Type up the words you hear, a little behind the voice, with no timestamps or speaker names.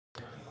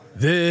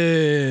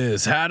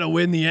This How to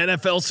Win the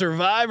NFL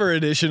Survivor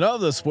edition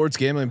of the Sports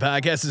Gambling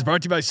Podcast is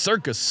brought to you by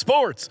Circus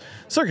Sports.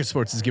 Circus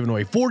Sports is giving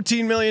away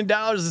 $14 million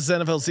this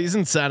NFL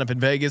season. Sign up in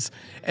Vegas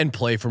and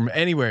play from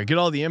anywhere. Get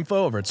all the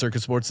info over at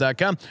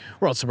circusports.com.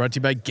 We're also brought to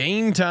you by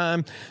Game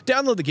Time.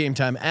 Download the Game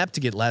Time app to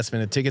get last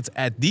minute tickets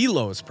at the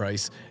lowest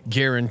price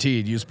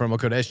guaranteed. Use promo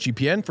code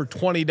SGPN for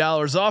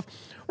 $20 off.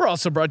 We're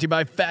also brought to you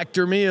by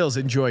Factor Meals.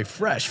 Enjoy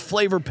fresh,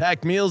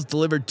 flavor-packed meals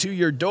delivered to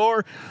your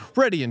door,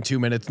 ready in 2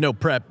 minutes. No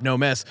prep, no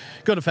mess.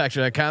 Go to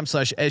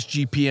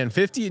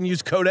factor.com/SGPN50 and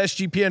use code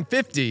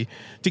SGPN50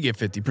 to get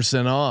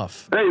 50%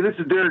 off. Hey, this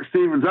is Derek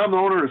Stevens. I'm the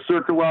owner of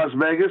Circa Las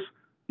Vegas.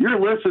 You're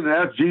listening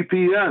to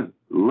SGPN.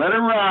 Let it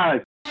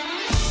ride.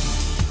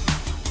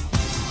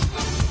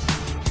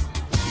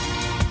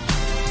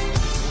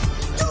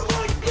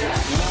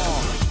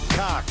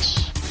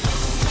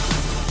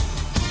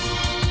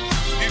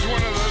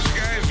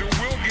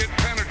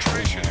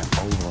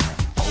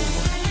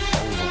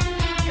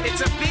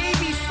 It's a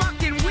baby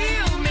fucking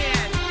wheel,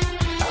 man.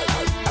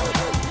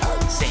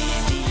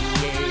 San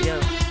Diego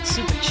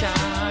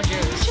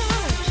Superchargers.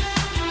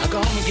 Now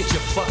go home and get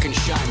your fucking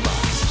shine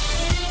box.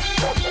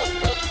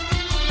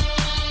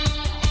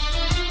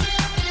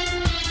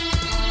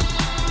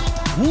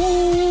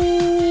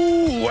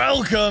 Woo!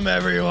 Welcome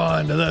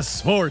everyone to the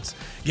Sports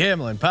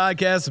Gambling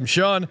Podcast. I'm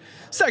Sean,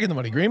 second the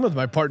money green with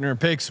my partner in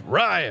picks,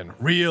 Ryan,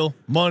 Real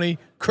Money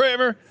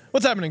Kramer.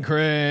 What's happening,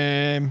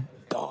 Kramer?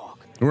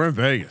 We're in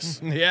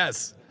Vegas.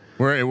 Yes,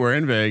 we're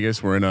in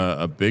Vegas. We're in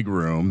a big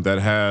room that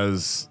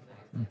has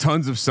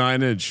tons of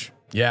signage.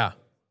 Yeah,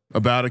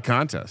 about a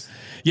contest.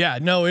 Yeah,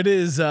 no, it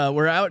is.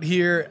 We're out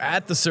here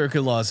at the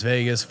Circuit Las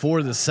Vegas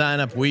for the sign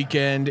up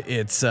weekend.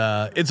 It's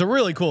a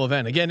really cool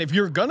event. Again, if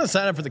you're gonna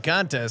sign up for the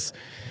contest,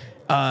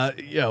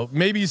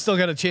 maybe you still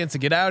got a chance to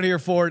get out here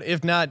for it.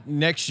 If not,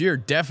 next year,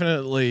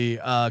 definitely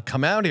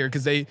come out here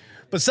because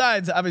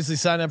besides obviously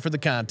sign up for the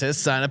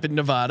contest, sign up in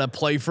Nevada,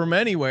 play from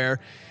anywhere.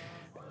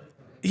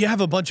 You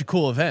have a bunch of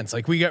cool events.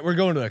 Like we're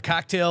going to a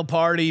cocktail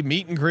party,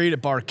 meet and greet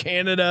at Bar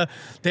Canada.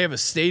 They have a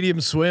stadium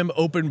swim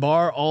open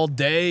bar all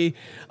day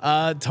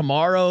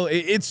tomorrow.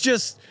 It's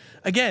just,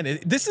 again,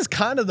 this is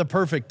kind of the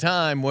perfect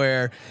time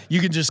where you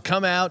can just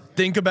come out,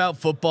 think about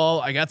football.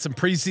 I got some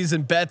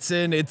preseason bets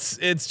in. It's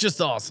just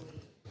awesome.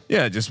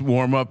 Yeah, just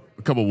a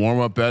couple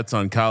warm up bets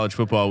on college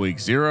football week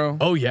 0.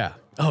 Oh yeah.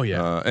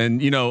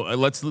 And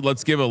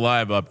let's give a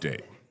live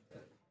update.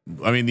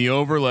 I mean, the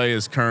overlay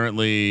is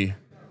currently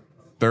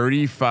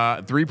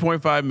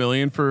 3.5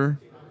 million for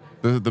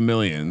the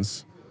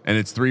millions, and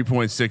it's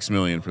 3.6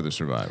 million for the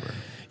Survivor.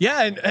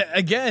 Yeah, and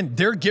again,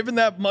 they're giving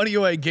that money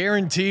away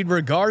guaranteed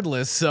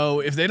regardless. So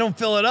if they don't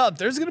fill it up,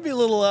 there's going to be a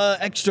little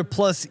extra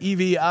plus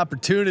EV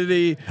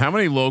opportunity. How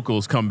many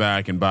locals come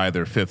back and buy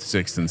their 5th,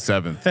 6th, and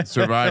 7th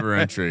Survivor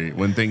entry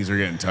when things are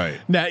getting tight?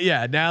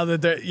 Now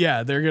that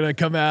they're going to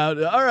come out.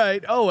 All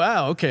right. Oh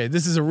wow. Okay,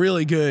 this is a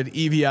really good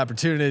EV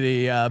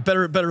opportunity.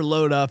 Better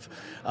load up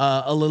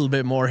a little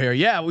bit more here.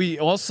 Yeah, we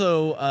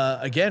also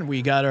again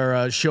we got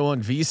our show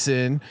on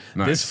VSiN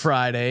this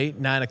Friday,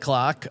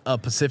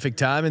 9:00 Pacific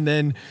time, and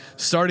then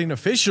starting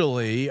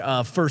officially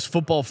first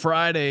football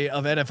Friday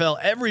of NFL.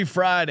 Every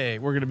Friday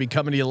we're going to be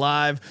coming to you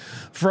live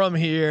from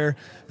here,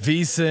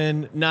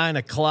 VSiN,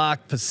 9:00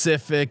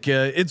 Pacific.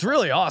 It's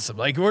really awesome.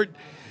 Like we're,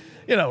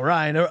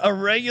 Ryan, a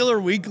regular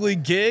weekly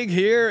gig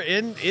here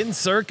in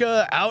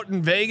Circa, out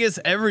in Vegas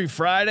every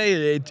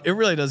Friday. It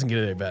really doesn't get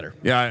any better.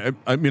 Yeah,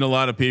 I mean, a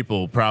lot of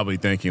people probably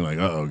thinking like,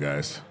 "Uh-oh,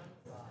 guys."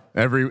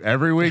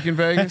 Every week in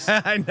Vegas.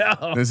 I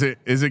know. Is it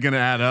going to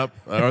add up,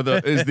 or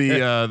is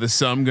the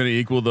sum going to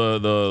equal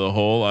the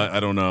whole?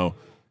 I don't know.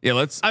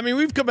 Yeah,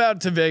 we've come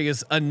out to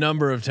Vegas a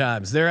number of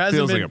times. There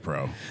hasn't been like a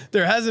pro.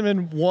 There hasn't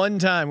been one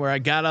time where I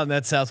got on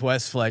that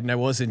Southwest flight and I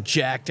wasn't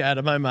jacked out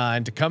of my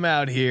mind to come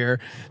out here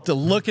to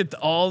look at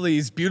all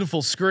these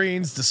beautiful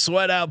screens, to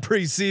sweat out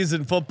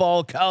preseason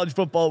football, college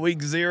football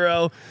week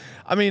 0.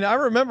 I mean, I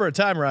remember a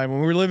time, Ryan,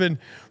 when we were living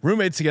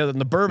roommates together in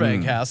the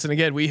Burbank house. And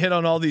again, we hit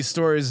on all these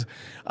stories,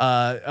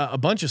 a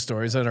bunch of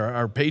stories on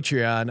our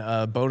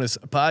Patreon bonus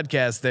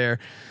podcast there.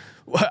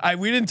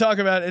 We didn't talk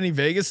about any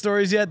Vegas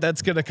stories yet.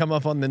 That's going to come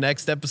up on the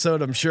next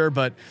episode, I'm sure.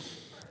 But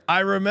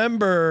I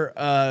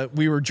remember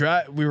we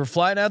were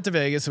flying out to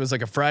Vegas. It was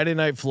like a Friday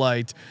night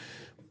flight.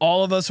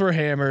 All of us were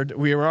hammered.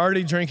 We were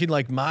already drinking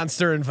like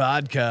Monster and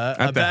vodka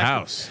at the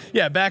house.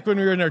 Yeah, back when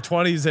we were in our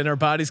 20s and our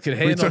bodies could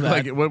handle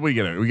that.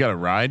 We got a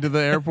ride to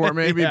the airport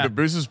maybe, yeah. But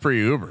Bruce is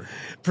pre-Uber,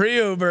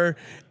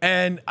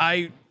 and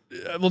I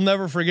will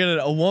never forget it.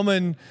 A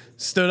woman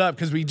stood up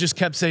because we just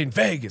kept saying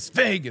Vegas,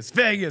 Vegas,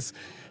 Vegas.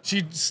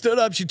 She stood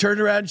up. She turned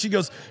around and she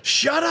goes,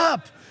 "Shut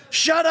up!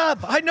 Shut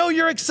up! I know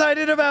you're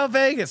excited about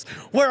Vegas.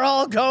 We're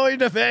all going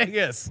to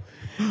Vegas."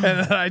 And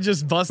then I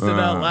just busted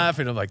out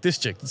laughing. I'm like, this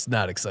chick is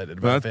not excited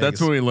about Vegas.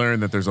 That's when we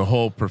learned that there's a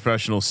whole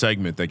professional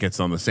segment that gets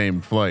on the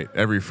same flight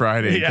every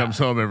Friday and comes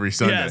home every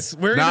Sunday. Yes,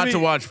 we're not gonna to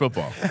watch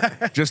football,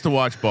 just to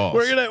watch balls.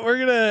 We're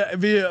gonna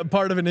be a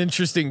part of an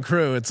interesting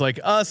crew. It's like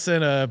us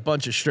and a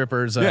bunch of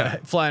strippers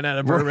flying out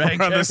of Burbank.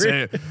 We're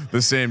on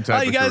the same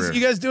type.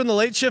 You guys doing the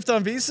late shift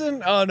on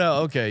VSiN? Oh no,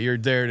 okay, you're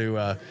there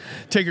to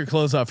take your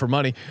clothes off for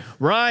money.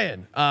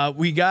 Ryan,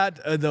 we got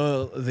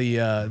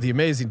the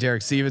amazing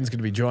Derek Stevens going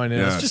to be joining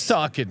us, just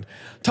talking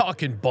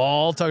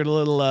ball, talking a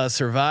little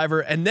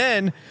Survivor, and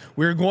then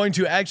we're going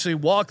to actually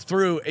walk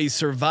through a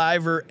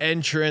Survivor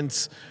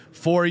entrance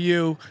for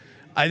you.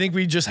 I think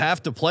we just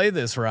have to play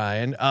this,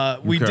 Ryan.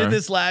 We did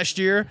this last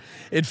year.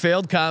 It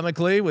failed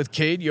comically with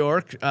Cade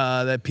York,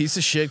 that piece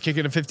of shit,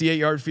 kicking a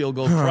 58-yard field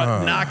goal,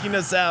 knocking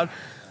us out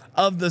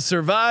of the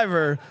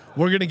Survivor.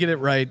 We're gonna get it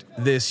right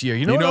this year.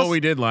 You know what we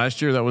did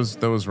last year that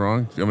was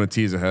wrong. I'm gonna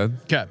tease ahead.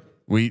 Okay.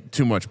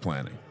 Too much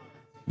planning.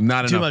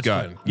 Not enough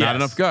gut. Not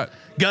enough gut.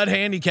 Gut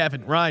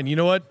handicapping. Ryan, you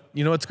know what?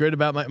 You know what's great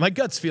about my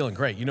gut's feeling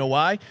great. You know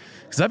why?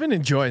 Because I've been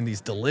enjoying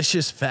these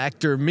delicious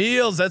Factor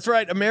meals. That's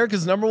right.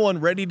 America's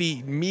 #1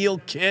 ready-to-eat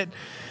meal kit.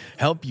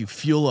 Help you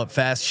fuel up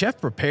fast. Chef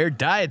prepared,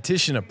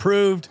 dietitian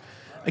approved.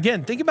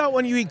 Again, think about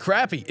when you eat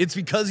crappy. It's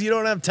because you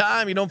don't have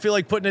time. You don't feel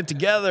like putting it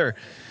together.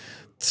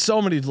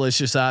 So many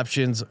delicious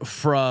options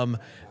from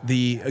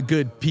the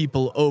good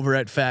people over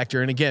at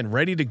Factor. And again,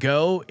 ready to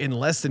go in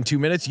less than 2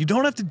 minutes. You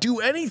don't have to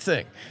do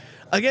anything.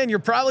 Again, you're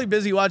probably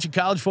busy watching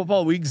college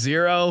football week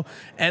 0,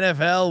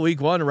 NFL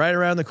week 1 right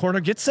around the corner.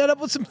 Get set up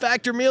with some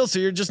Factor meals so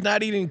you're just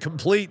not eating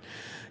complete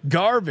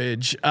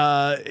garbage.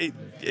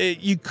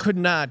 You could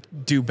not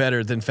do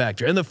better than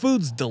Factor, and the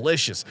food's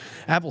delicious.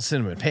 Apple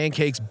cinnamon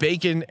pancakes,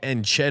 bacon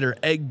and cheddar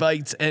egg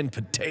bites, and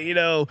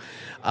potato.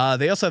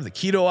 They also have the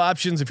keto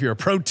options if you're a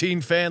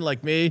protein fan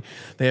like me.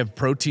 They have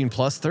protein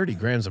plus 30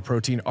 grams of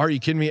protein. Are you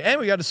kidding me?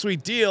 And we got a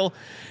sweet deal.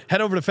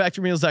 Head over to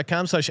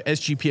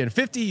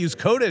factormeals.com/SGPN50. Use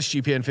code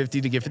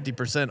SGPN50 to get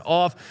 50%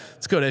 off.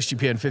 It's code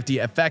SGPN50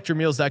 at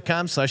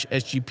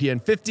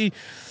factormeals.com/SGPN50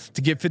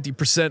 to get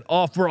 50%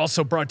 off. We're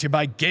also brought to you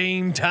by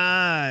Game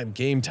Time.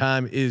 Game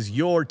Time is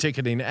your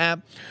ticketing app.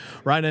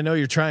 Ryan, I know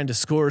you're trying to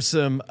score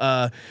some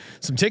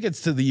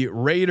tickets to the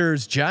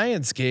Raiders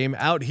Giants game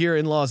out here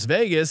in Las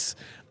Vegas.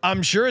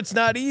 I'm sure it's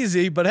not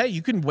easy, but hey,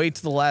 you can wait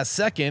to the last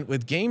second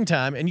with Game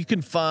Time and you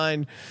can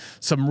find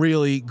some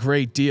really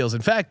great deals.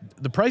 In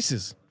fact, the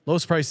prices,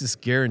 lowest prices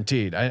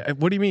guaranteed.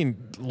 What do you mean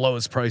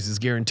lowest prices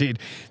guaranteed?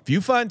 If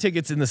you find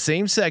tickets in the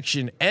same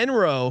section and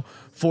row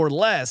for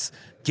less,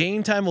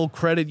 Game Time will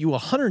credit you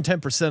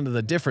 110% of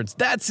the difference.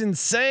 That's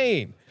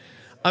insane.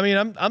 I mean,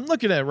 I'm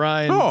looking at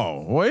Ryan.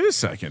 Oh, wait a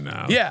second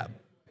now. Yeah.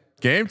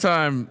 Game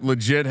Time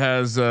legit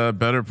has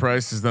better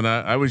prices than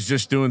I was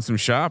just doing some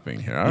shopping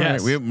here. All right,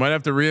 we might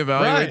have to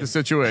reevaluate the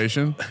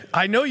situation.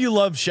 I know you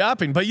love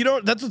shopping, but you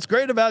don't. That's what's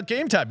great about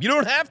Game Time. You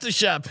don't have to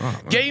shop.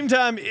 Game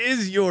Time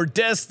is your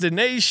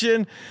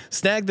destination.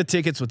 Snag the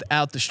tickets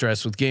without the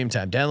stress with Game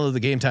Time. Download the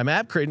Game Time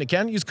app, create an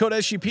account, use code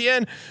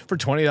SGPN for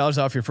 $20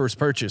 off your first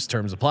purchase.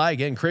 Terms apply.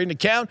 Again, create an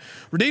account,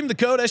 redeem the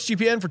code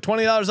SGPN for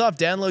 $20 off.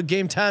 Download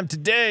Game Time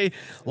today.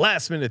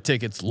 Last minute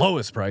tickets,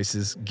 lowest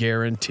prices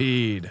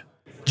guaranteed.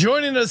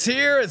 Joining us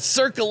here at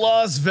Circa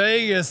Las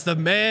Vegas, the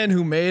man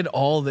who made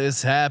all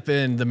this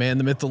happen, the man,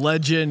 the myth, the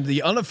legend,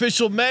 the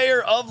unofficial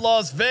mayor of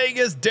Las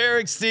Vegas,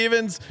 Derek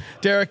Stevens.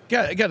 Derek,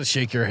 got to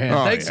shake your hand.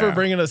 Thanks for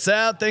bringing us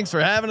out. Thanks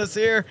for having us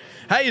here.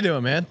 How you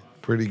doing, man?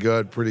 Pretty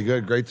good.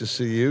 Great to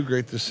see you.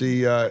 Great to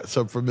see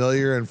some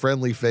familiar and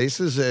friendly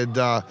faces. And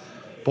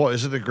boy,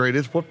 isn't it great?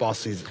 It's football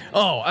season.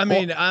 Oh, I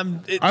mean, I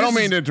don't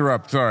mean to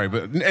interrupt. Sorry,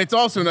 but it's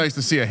also nice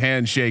to see a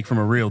handshake from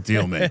a real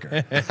deal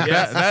maker.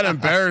 that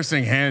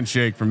embarrassing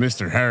handshake from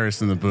Mr.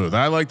 Harris in the booth.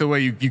 I like the way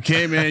you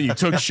came in, you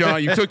took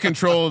shot, you took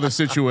control of the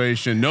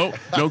situation. No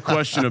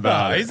question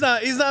about it.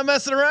 He's not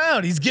messing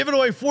around. He's giving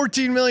away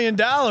 $14 million,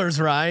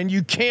 Ryan.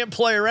 You can't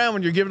play around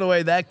when you're giving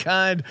away that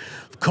kind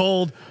of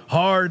cold,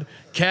 hard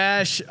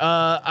cash.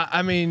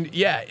 I mean,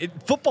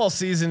 football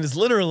season is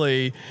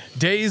literally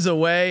days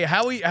away.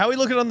 How we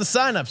looking on the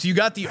signups? You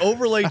got the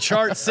overlay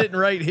chart sitting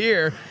right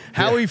here.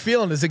 How are we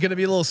feeling? Is it going to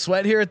be a little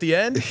sweat here at the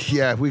end?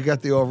 Yeah, we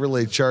got the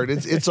overlay chart.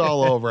 It's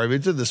all over. I mean,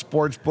 it's in the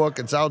sports book.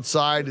 It's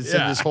outside. It's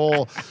in this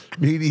whole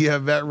media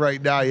event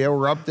right now. Yeah,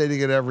 we're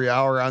updating it every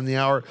hour on the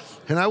hour.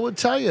 And I would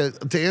tell you,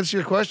 to answer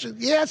your question,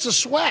 it's a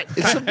sweat.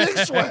 It's a big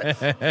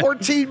sweat.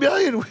 14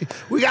 million.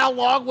 We got a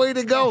long way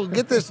to go.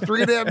 Get this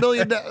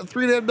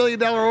 $3.5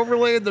 million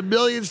overlay in the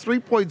millions,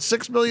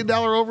 $3.6 million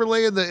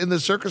overlay in the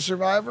Circa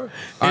Survivor.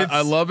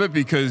 I love it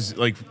because,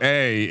 like,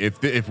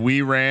 if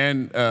we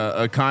ran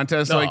a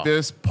contest like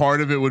this,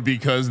 part of it would be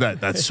because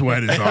that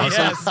sweat is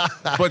awesome.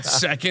 But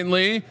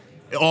secondly,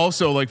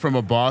 also, like, from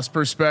a boss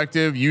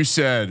perspective, you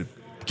said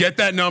Get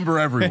that number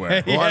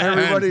everywhere. I want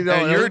everybody to know.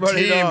 And your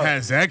everybody team know.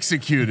 has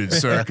executed,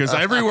 sir. Because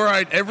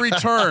every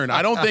turn,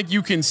 I don't think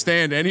you can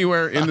stand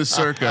anywhere in the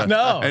circa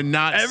and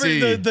not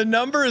see. The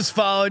number is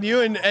following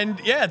you, and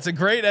yeah, it's a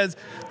great as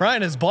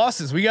Ryan as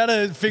bosses. We got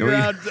to figure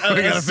out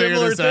a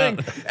similar thing.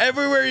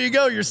 Everywhere you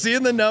go, you're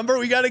seeing the number.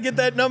 We got to get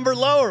that number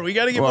lower. We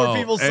got to get more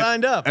people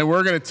signed up, and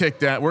we're gonna tick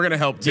that. We're gonna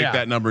help tick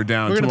that number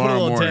down. We're gonna tomorrow put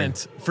a little morning.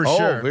 tent for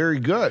sure. Oh, very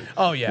good.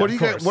 Oh yeah. What do you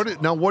guys?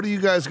 What are you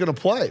guys going to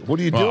play? What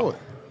are you doing?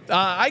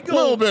 I go A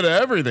little bit of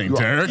everything,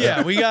 Derek.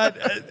 Yeah, we got.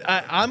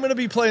 I'm going to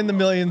be playing the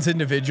millions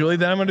individually.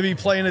 Then I'm going to be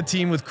playing a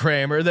team with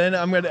Kramer. Then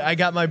I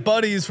got my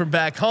buddies from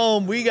back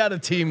home. We got a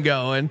team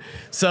going.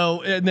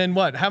 So and then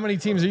what? How many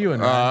teams are you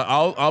in?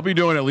 I'll be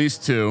doing at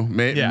least 2,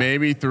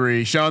 maybe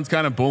 3. Sean's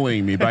kind of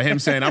bullying me by him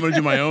saying I'm going to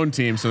do my own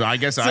team. So I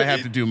guess I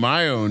have to do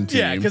my own team.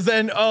 Yeah, because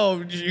then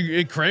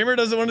Kramer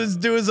doesn't want to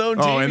do his own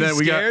team. Oh, and then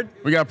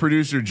we got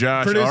producer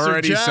Josh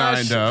already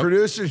signed up.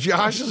 Producer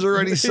Josh is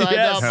already signed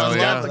up. Hell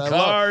yeah. The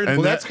card.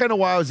 Well, that's kind of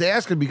why I was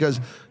asking, because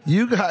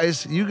you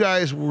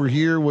guys were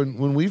here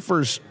when we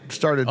first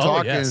started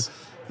talking. Yes.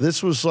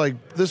 This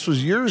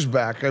was years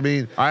back. I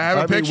mean, I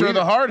have a picture of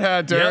the hard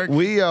hat, Derek.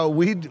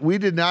 We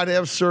did not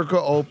have Circa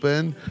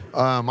open.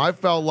 I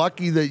felt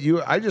lucky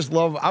that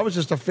I was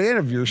just a fan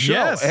of your show,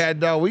 Yes.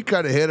 and we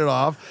kind of hit it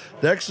off.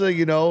 Next thing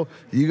you know,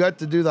 you got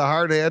to do the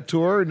hard hat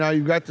tour. Now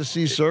you got to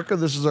see Circa.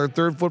 This is our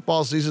 3rd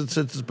football season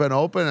since it's been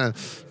open,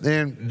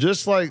 and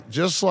just like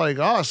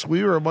us,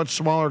 we were a much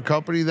smaller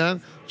company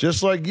then.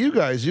 Just like you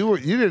guys, you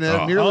didn't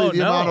have nearly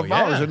the amount of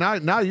hours,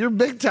 and now you're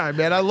big time,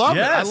 man. I love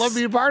it. I love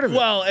being part of it.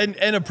 Well,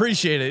 and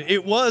appreciate it.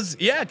 It was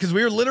because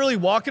we were literally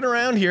walking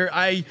around here.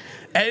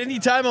 At any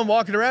time I'm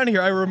walking around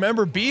here, I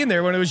remember being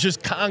there when it was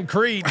just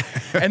concrete,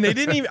 and they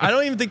didn't even. I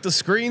don't even think the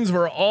screens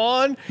were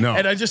on. No.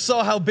 And I just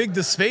saw how big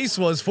the space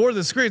was for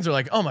the screens. We're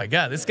like, oh my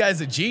god, this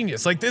guy's a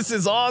genius. Like, this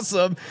is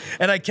awesome.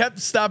 And I kept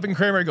stopping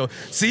Kramer and go,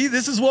 see,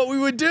 this is what we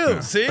would do.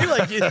 See,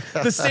 like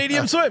the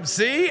stadium swim.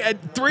 See,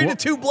 at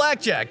 3-2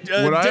 blackjack.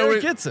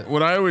 Derek Kitson.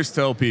 What I always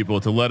tell people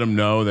to let them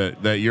know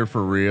that you're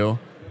for real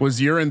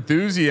was your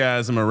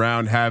enthusiasm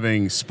around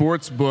having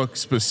sports book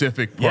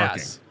specific parking.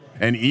 Yes.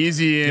 And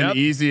easy in,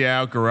 easy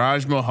out,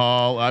 Garage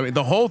Mahal. I mean,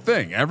 the whole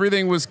thing,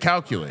 everything was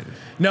calculated.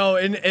 No,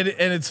 and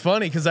it's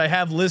funny because I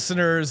have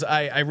listeners.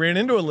 I ran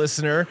into a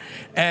listener,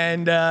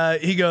 and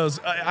he goes,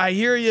 "I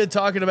hear you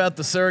talking about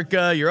the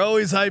Circa. You're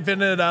always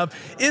hyping it up.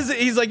 Is it?"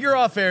 He's like, "You're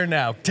off air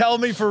now. Tell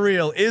me for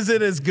real. Is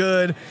it as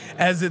good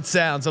as it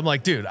sounds?" I'm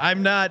like, "Dude,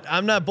 I'm not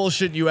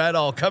bullshitting you at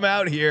all. Come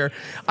out here."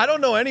 I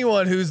don't know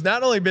anyone who's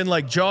not only been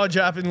like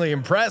jaw-droppingly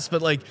impressed,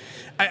 but like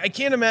I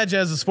can't imagine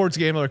as a sports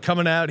gambler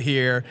coming out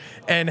here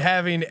and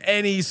having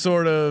any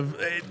sort of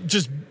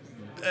just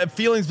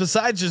feelings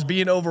besides just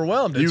being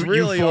overwhelmed. It's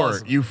really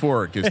awesome.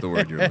 Euphoric is the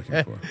word you're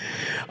looking for.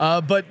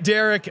 But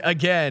Derek,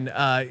 again,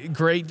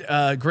 great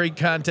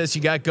contest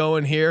you got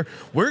going here.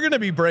 We're going to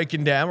be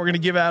breaking down. We're going to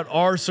give out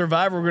our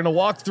Survivor. We're going to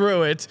walk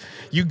through it.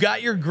 You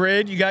got your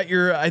grid. You got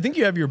your. I think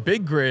you have your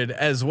big grid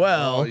as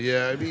well. Oh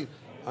yeah,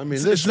 I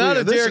mean, it's not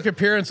a Derek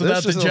appearance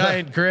without the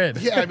giant grid.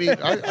 Yeah, I mean,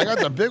 I got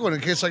the big one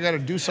in case I got to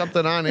do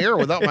something on air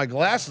without my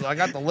glasses. I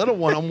got the little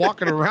one I'm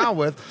walking around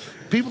with.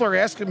 People are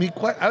asking me.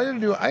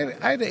 I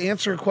had to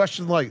answer a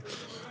question like,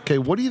 okay,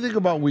 what do you think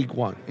about week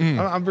 1?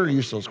 I'm very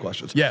used to those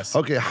questions. Yes.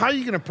 Okay, how are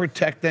you going to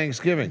protect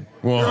Thanksgiving?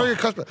 Whoa.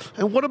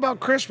 And what about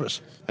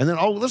Christmas? And then,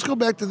 let's go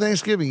back to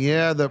Thanksgiving.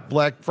 Yeah, the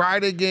Black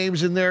Friday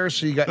game's in there,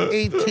 so you got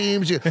 8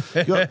 teams.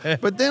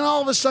 But then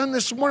all of a sudden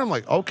this morning, I'm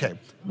like, okay,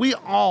 we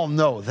all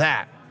know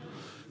that.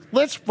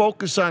 Let's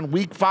focus on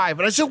week 5.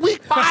 And I said,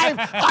 week 5?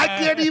 I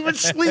can't even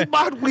sleep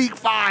on week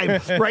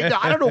 5 right now.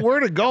 I don't know where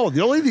to go.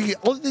 The only thing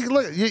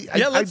look,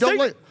 I don't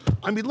like.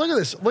 I mean, look at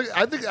this. Look,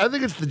 I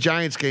think it's the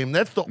Giants game.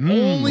 That's the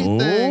only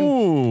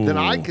thing that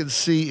I can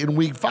see in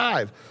week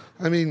 5.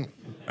 I mean,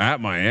 at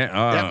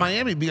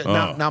Miami.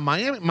 Now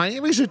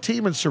Miami's a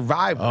team in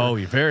Survivor. Oh,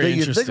 you're very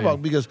interesting. You think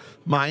about because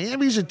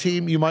Miami's a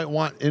team you might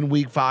want in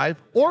week 5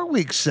 or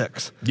week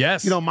 6.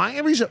 Yes.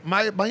 Miami's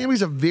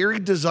a very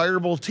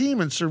desirable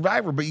team in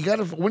Survivor, but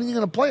when are you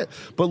going to play it?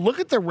 But look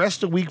at the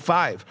rest of week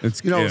 5.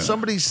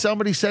 Somebody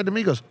said to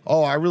me, goes,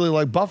 "Oh, I really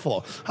like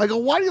Buffalo." I go,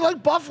 "Why do you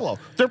like Buffalo?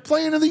 They're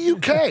playing in the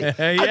UK."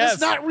 Yes.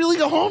 It's not really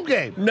a home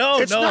game.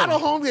 It's not a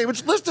home game.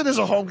 It's listed as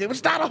a home game.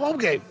 It's not a home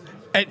game.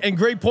 And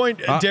great point,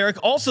 Derek.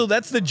 Also,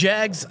 that's the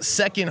Jags'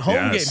 second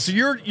home game. So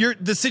you're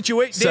the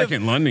situation.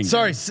 Second London.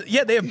 Sorry,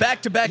 they have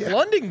back-to-back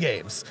London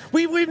games.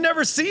 We've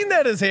never seen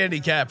that as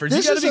handicappers.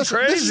 You got to be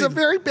crazy. This is a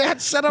very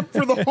bad setup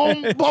for the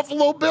home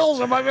Buffalo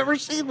Bills if I've ever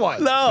seen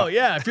one. No,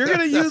 yeah. If you're going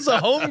to use a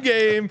home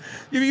game,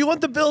 you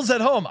want the Bills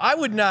at home. I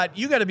would not.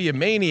 You got to be a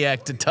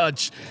maniac to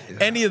touch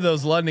any of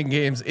those London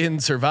games in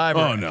Survivor.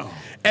 Oh no.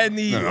 And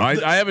the, No,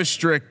 I have a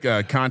strict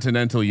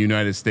continental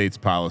United States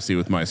policy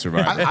with my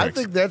Survivor. I picks.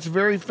 think that's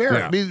very fair.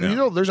 Yeah, I mean, yeah. you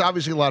know, there's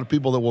obviously a lot of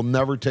people that will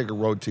never take a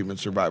road team in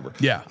Survivor.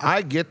 Yeah.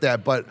 I get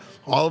that, but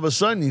all of a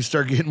sudden you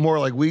start getting more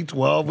like week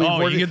 12, week Oh,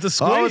 you 14. get the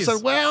All of a squeeze.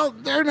 sudden, well,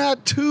 they're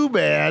not too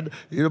bad,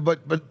 you know, but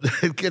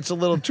it gets a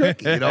little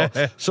tricky, you know.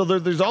 So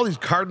there's all these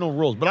cardinal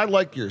rules, but I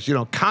like yours, you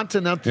know,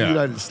 continental Yeah,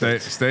 United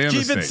States. Stay in the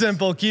keep it States.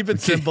 simple. Keep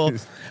it simple.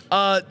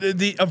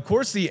 Of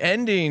course, the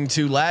ending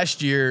to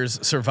last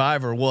year's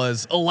Survivor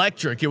was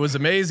electric. It was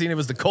amazing. It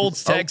was the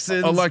Colts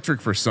Texans.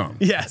 Electric for some.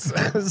 Yes,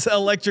 it was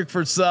electric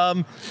for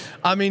some.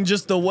 I mean,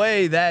 just the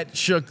way that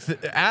shook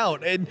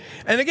out, and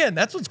again,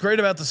 that's what's great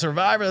about the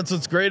Survivor. That's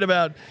what's great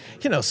about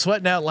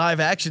sweating out live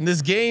action.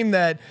 This game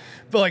that,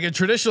 like a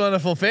traditional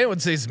NFL fan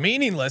would say, is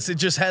meaningless. It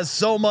just has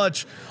so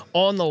much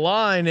on the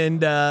line,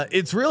 and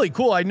it's really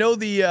cool. I know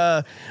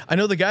the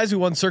guys who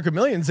won Circa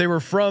Millions. They were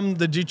from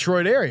the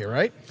Detroit area,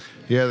 right?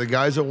 Yeah, the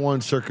guys that won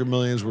Circa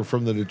Millions were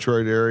from the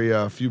Detroit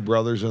area. A few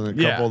brothers and a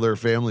couple of their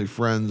family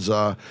friends.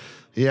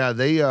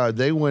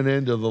 They went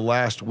into the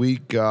last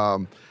week.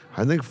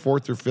 I think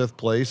 4th or 5th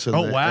place.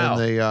 And wow!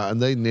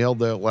 And they nailed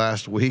that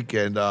last week.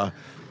 And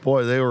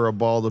boy, they were a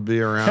ball to be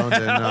around.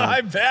 And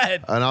I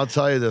bet. And I'll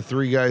tell you, the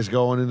 3 guys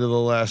going into the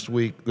last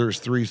week, there's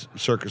 3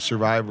 Circus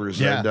survivors,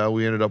 and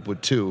we ended up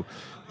with 2.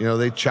 You know,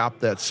 they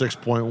chopped that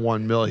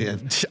 6.1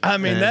 million. I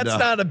mean, And, that's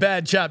not a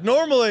bad chop.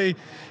 Normally,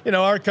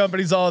 our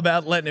company's all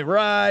about letting it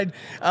ride.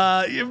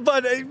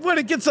 But when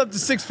it gets up to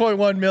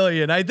 6.1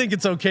 million, I think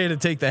it's okay to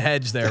take the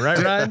hedge there, right,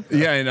 Ryan?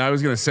 Yeah, and I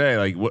was gonna say,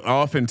 like,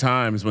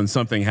 oftentimes when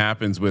something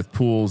happens with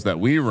pools that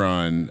we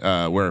run,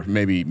 where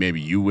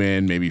maybe you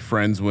win, maybe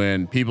friends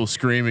win, people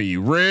scream at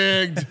you,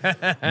 rigged,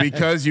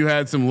 because you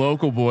had some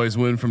local boys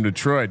win from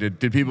Detroit.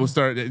 Did people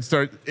start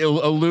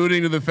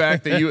alluding to the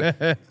fact that you?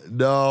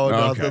 No,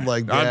 Okay. nothing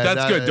like that.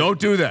 That's good. Don't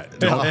do that.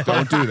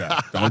 Don't do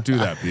that. Don't do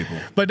that, people.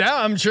 But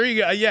now I'm sure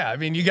you got. Yeah, I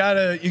mean, you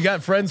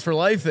got friends for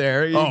life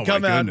there. You Oh, my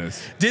come out.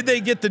 goodness. Did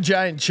they get the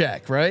giant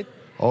check? Right.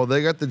 Oh,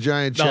 they got the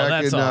giant Oh, check.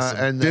 that's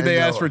awesome. Did they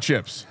ask for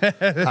chips?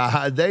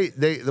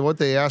 What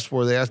they asked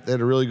for? They had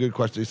a really good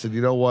question. They said,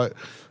 you know what?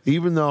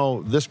 Even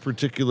though this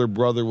particular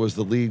brother was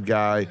the lead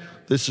guy,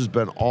 this has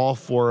been all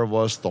 4 of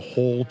us the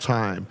whole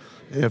time.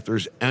 And if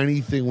there's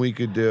anything we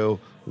could do,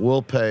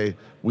 we'll pay.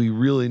 We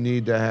really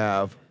need to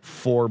have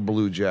 4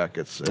 blue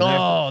jackets. And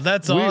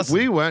That's awesome.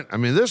 We went. I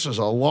mean, this was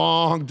a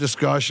long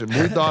discussion.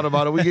 We thought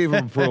about it. We gave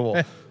them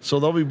approval. So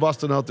they'll be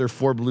busting out their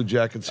 4 blue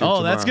jackets here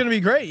tomorrow. That's going to be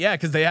great. Yeah,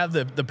 because they have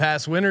the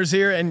past winners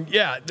here. And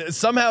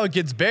somehow it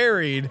gets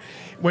buried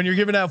when you're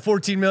giving out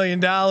 $14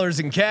 million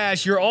in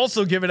cash. You're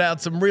also giving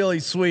out some really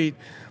sweet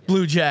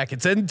blue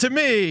jackets. And to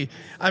me,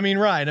 I mean,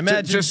 Ryan,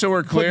 imagine Just so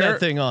we're putting clear, that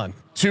thing on.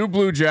 2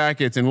 blue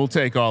jackets, and we'll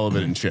take all of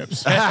it in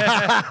chips.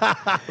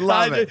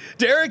 Love it.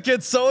 Derek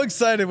gets so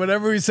excited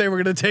whenever we say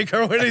we're going to take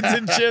our winnings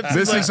in chips.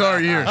 This He's is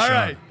our year, All Sean.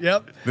 right.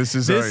 Yep. This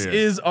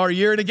is our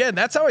year. And again,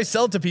 that's how I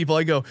sell it to people.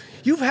 I go,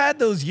 you've had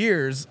those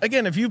years.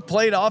 Again, if you've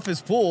played office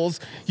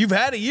pools, you've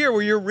had a year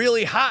where you're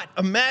really hot.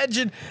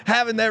 Imagine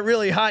having that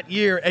really hot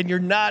year and you're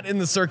not in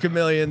the Circa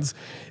Millions.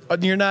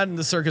 You're not in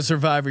the Circus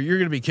Survivor. You're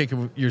going to be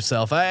kicking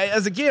yourself.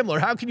 As a gambler,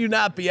 how can you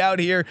not be out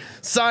here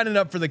signing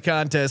up for the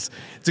contest?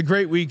 It's a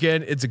great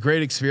weekend. It's a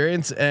great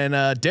experience.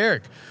 And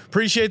Derek,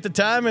 appreciate the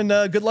time and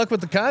good luck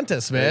with the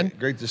contest, man. Hey,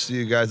 great to see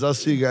you guys. I'll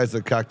see you guys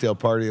at the cocktail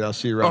party, and I'll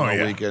see you around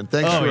all weekend.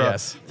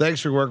 Thanks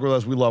thanks for working with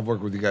us. We love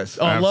working with you guys.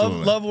 Oh,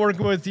 Absolutely. love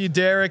working with you,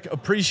 Derek.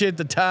 Appreciate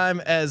the time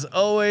as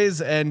always.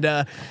 And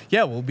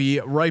we'll be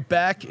right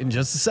back in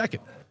just a second.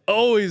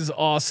 Always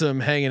awesome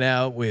hanging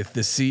out with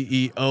the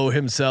CEO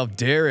himself,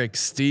 Derek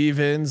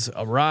Stevens.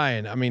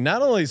 Ryan, I mean,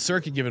 not only is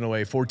Circuit giving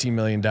away $14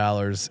 million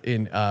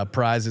in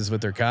prizes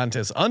with their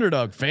contest,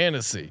 Underdog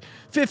Fantasy,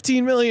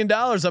 $15 million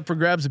up for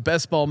grabs at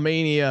Best Ball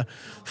Mania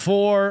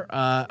 4.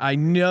 I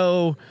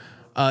know.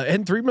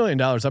 And $3 million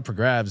up for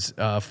grabs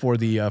for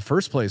the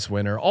first place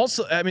winner.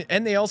 Also, I mean,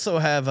 and they also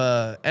have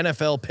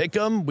NFL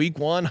Pick'em Week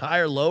 1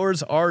 higher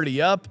lowers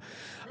already up.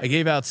 I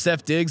gave out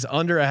Steph Diggs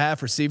under a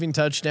half receiving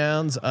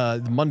touchdowns.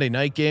 The Monday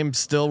night game,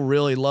 still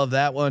really love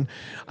that one.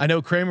 I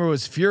know Kramer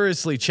was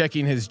furiously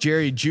checking his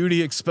Jerry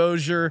Jeudy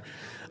exposure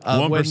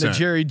when the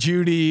Jerry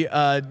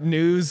Jeudy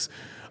news.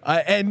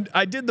 And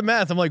I did the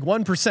math. I'm like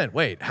 1%.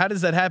 Wait, how does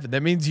that happen?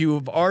 That means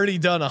you've already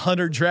done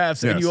 100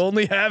 drafts and you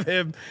only have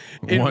him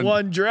in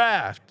one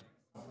draft.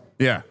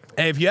 Yeah.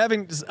 Hey, if you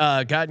haven't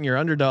gotten your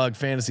Underdog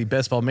Fantasy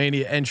Best Ball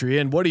Mania entry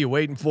in, what are you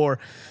waiting for?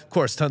 Of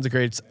course, tons of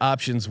great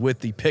options with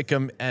the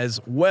Pick'em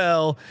as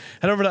well.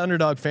 Head over to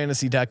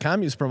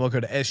UnderdogFantasy.com. Use promo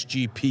code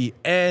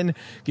SGPN.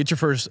 Get your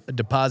first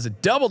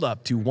deposit doubled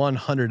up to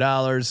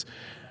 $100.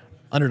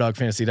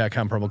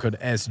 UnderdogFantasy.com. Promo code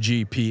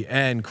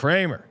SGPN.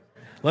 Kramer,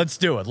 let's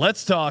do it.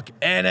 Let's talk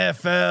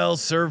NFL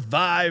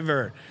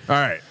Survivor. All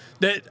right.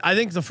 I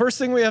think the first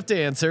thing we have to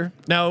answer.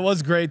 Now, it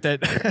was great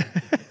that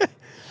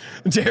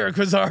Derek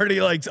was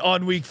already like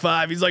on week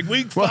 5. He's like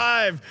week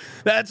 5.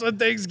 That's when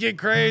things get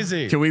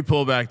crazy. Can we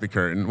pull back the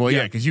curtain? Well,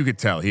 yeah, because you could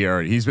tell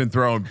he's been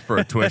thrown for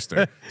a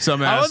twister.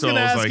 Some I was assholes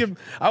gonna ask like him.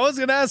 I was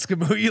gonna ask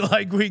him who you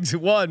like week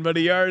 1, but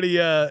he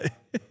already.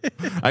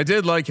 I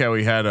did like how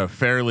he had a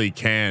fairly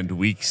canned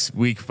week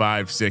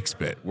 5, 6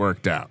 bit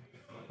worked out.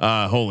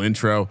 Whole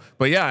intro,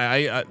 but yeah,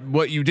 I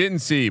what you didn't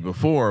see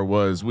before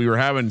was we were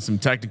having some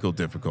technical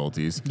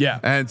difficulties. Yeah,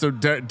 and so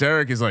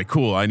Derek is like,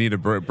 "Cool, I need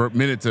a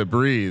minute to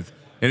breathe,"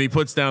 and he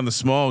puts down the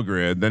small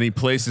grid. Then he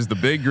places the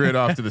big grid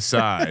off to the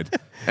side,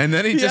 and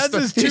then he just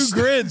has his 2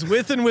 grids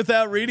with and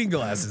without reading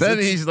glasses. Then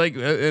he's like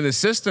an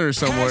assistant or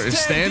somewhere is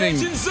standing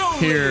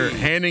here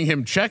handing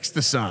him checks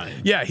to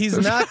sign. Yeah, he's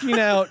knocking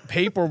out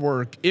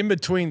paperwork in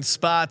between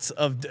spots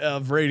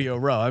of Radio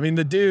Row. I mean,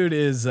 the dude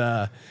is.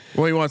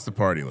 Well, he wants to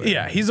party later.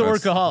 Yeah, he's a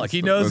workaholic.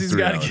 He knows he's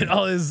got to get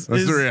all his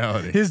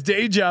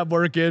day job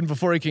work in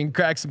before he can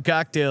crack some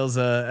cocktails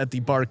at the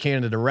Bar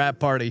Canada wrap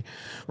party.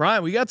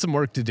 Ryan, we got some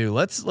work to do.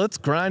 Let's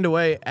grind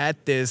away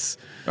at this.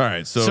 All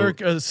right, so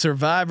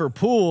Survivor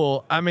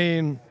pool. I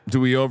mean, do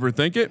we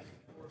overthink it?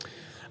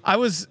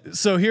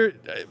 Here.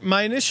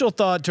 My initial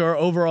thought to our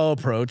overall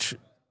approach.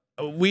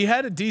 We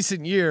had a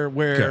decent year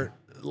where,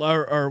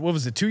 or what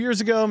was it? 2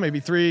 years ago, maybe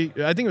 3.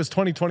 I think it was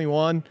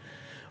 2021.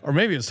 Or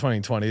maybe it was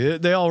 2020.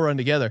 They all run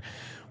together.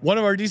 One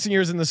of our decent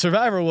years in the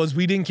Survivor was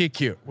we didn't get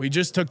cute. We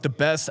just took the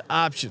best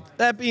option.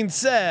 That being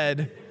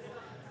said,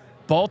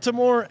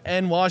 Baltimore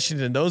and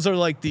Washington, those are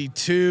like the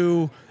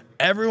 2.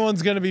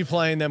 Everyone's going to be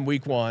playing them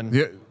week 1.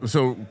 Yeah.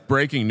 So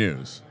breaking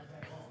news: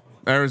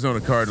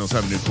 Arizona Cardinals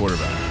have a new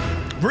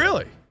quarterback.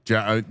 Really?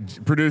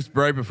 Produced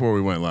right before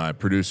we went live.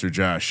 Producer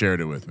Josh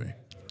shared it with me.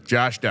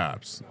 Josh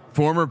Dobbs,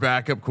 former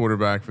backup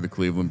quarterback for the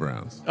Cleveland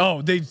Browns.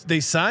 Oh, they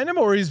signed him,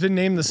 or he's been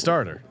named the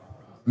starter?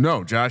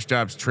 No, Josh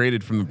Dobbs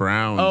traded from the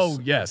Browns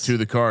to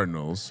the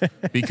Cardinals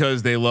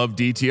because they love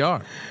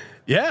DTR.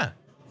 Yeah.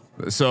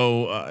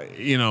 So,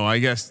 I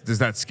guess, does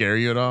that scare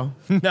you at all?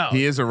 No.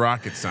 He is a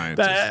rocket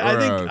scientist.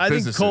 I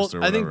think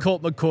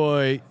Colt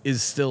McCoy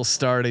is still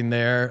starting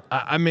there.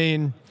 I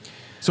mean,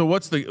 so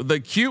what's the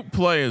cute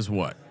play is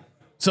what?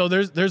 So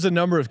there's a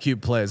number of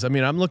cute plays. I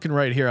mean, I'm looking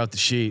right here out the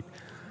sheet.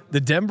 The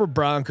Denver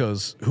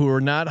Broncos, who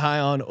are not high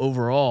on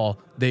overall,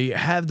 they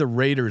have the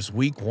Raiders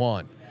week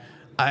 1.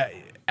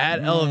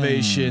 At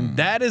elevation,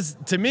 that is,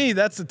 to me,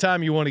 that's the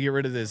time you want to get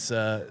rid of this.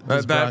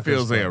 That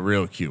feels like a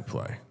real cute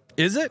play.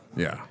 Is it?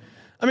 Yeah.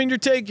 I mean, you're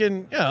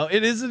taking,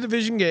 it is a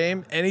division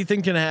game.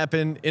 Anything can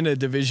happen in a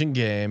division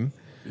game.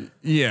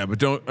 Yeah,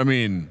 but so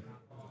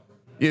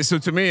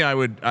to me,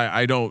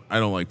 I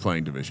don't like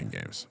playing division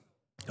games.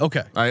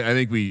 Okay. I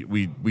think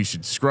we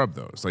should scrub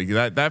those. Like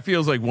that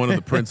feels like one of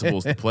the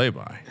principles to play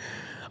by.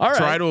 All right.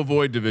 Try to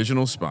avoid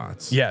divisional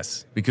spots.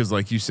 Yes. Because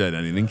like you said,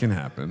 anything can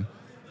happen.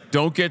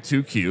 Don't get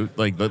too cute.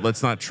 Like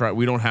let's not try.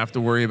 We don't have to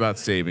worry about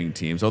saving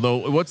teams.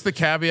 Although, what's the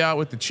caveat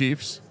with the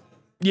Chiefs?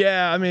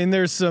 Yeah, I mean,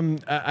 there's some.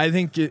 I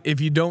think if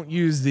you don't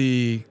use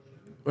is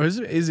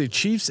it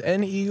Chiefs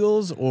and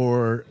Eagles,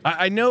 or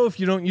I know if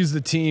you don't use the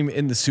team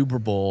in the Super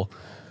Bowl,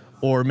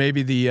 or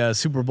maybe the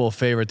Super Bowl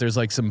favorite, there's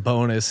like some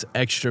bonus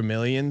extra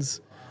millions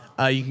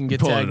you can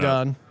get tagged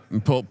on. I'm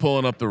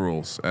pulling up the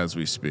rules as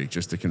we speak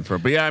just to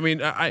confirm. But yeah, I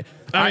mean, I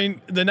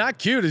mean, the not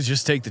cute is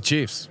just take the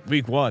Chiefs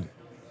week 1.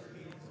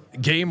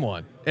 Game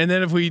 1, and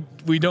then if we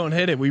don't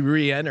hit it, we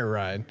re-enter,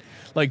 Ryan,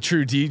 like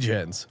true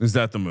D-gens. Is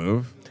that the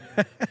move?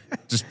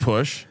 Just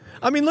push.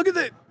 I mean, look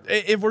at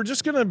if we're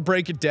just gonna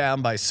break it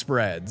down by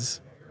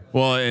spreads.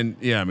 Well, and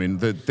yeah, I mean,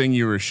 the thing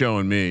you were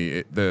showing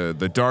me,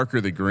 the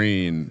darker the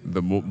green,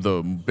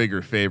 the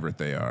bigger favorite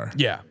they are.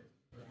 Yeah.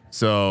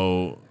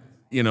 So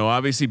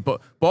obviously,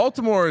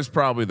 Baltimore is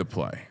probably the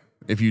play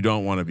if you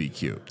don't want to be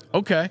cute.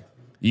 Okay.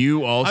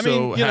 You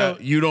also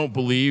you don't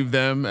believe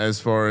them as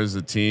far as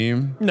a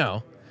team.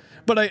 No.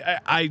 But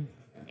I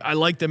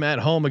like them at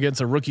home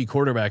against a rookie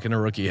quarterback and a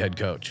rookie head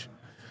coach.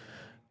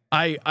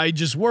 I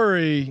just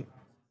worry,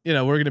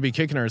 we're going to be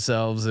kicking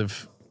ourselves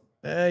if,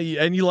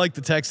 and you like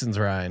the Texans,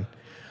 Ryan.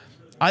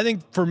 I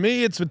think for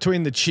me, it's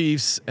between the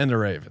Chiefs and the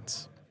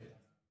Ravens.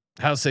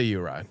 How say you,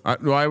 Ryan?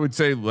 I would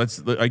say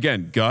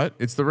gut.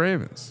 It's the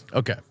Ravens.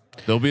 Okay.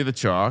 They'll be the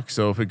chalk.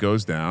 So if it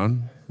goes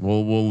down,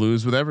 we'll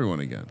lose with everyone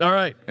again. All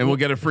right, and we'll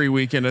get a free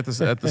weekend at the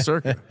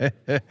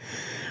circuit.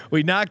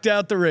 We knocked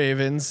out the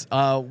Ravens.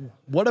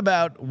 What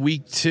about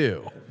week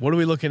 2? What are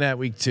we looking at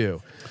week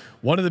 2?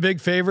 One of the big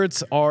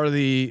favorites are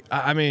the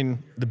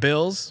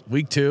Bills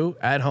week 2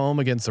 at home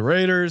against the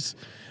Raiders.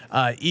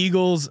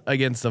 Eagles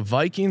against the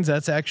Vikings.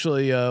 That's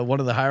actually one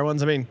of the higher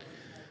ones. I mean,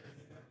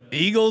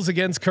 Eagles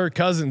against Kirk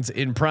Cousins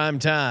in prime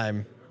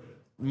time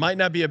might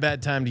not be a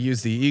bad time to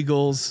use the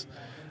Eagles.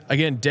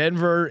 Again,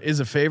 Denver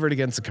is a favorite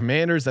against the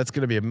Commanders. That's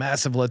going to be a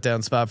massive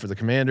letdown spot for the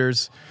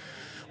Commanders.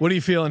 What are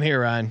you feeling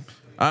here, Ryan?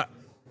 I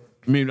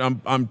mean,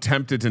 I'm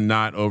tempted to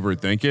not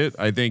overthink it.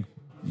 I think,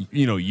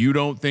 you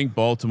don't think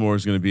Baltimore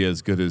is going to be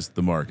as good as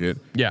the market.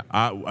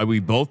 Yeah.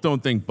 We both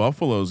don't think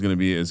Buffalo is going to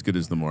be as good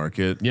as the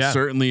market. Yeah.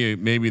 Certainly,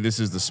 maybe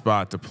this is the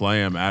spot to play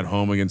them at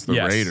home against the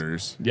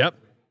Raiders. Yep.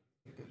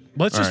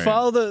 Let's just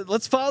All right.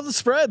 let's follow the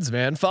spreads,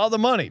 man. Follow the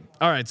money.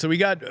 All right. So we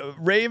got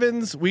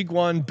Ravens week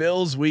 1,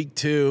 Bills week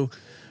 2.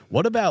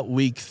 What about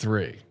week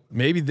 3?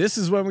 Maybe this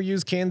is when we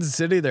use Kansas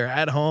City. They're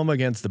at home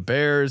against the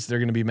Bears. They're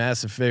going to be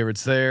massive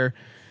favorites there.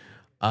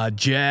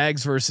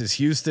 Jags versus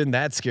Houston.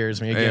 That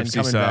scares me again. AFC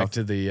coming South. back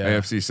to the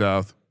AFC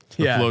South.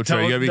 The yeah. flow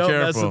chart. You gotta be don't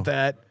careful. mess with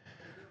that.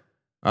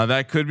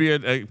 That could be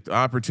an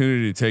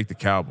opportunity to take the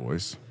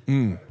Cowboys.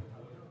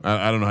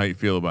 I don't know how you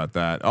feel about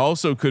that.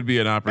 Also, could be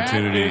an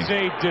opportunity. That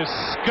is a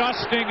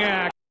disgusting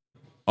act.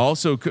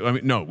 Also, I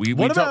mean, no, we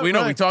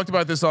talked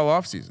about this all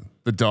offseason.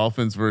 The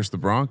Dolphins versus the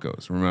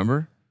Broncos.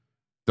 Remember,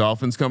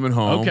 Dolphins coming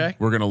home. Okay,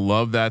 we're gonna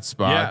love that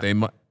spot.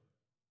 Yeah.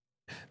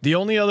 The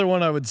only other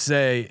one I would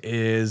say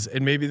is,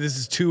 and maybe this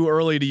is too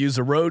early to use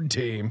a road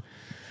team,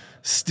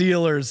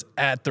 Steelers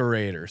at the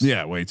Raiders.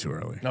 Yeah, way too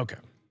early. Okay,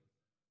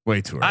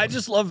 way too early. I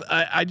just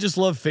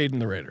love fading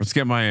the Raiders. Let's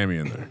get Miami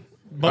in there.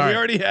 But we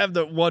already have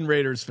the one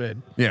Raiders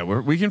fade. Yeah,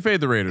 we can fade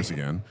the Raiders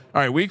again.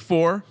 All right, week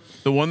 4,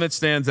 the one that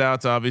stands out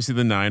is obviously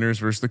the Niners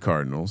versus the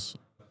Cardinals.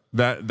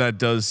 That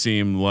does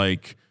seem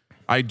like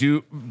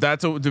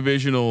that's a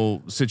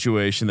divisional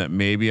situation that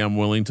maybe I'm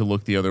willing to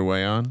look the other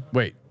way on.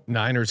 Wait,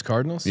 Niners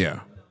Cardinals? Yeah,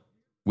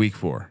 week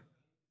 4.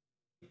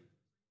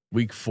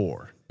 Week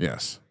 4.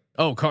 Yes.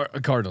 Oh,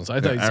 Cardinals.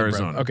 I thought you said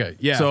Arizona. Okay,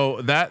 yeah.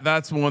 So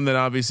that's one that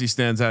obviously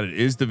stands out. It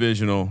is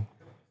divisional.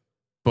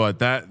 But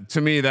that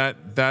to me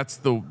that's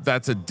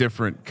a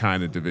different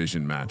kind of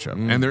division matchup,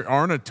 and there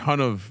aren't a ton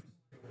of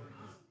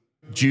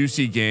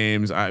juicy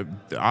games.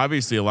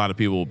 Obviously a lot of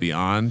people will be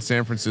on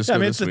San Francisco. Yeah, I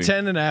mean, this it's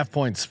a week. 10.5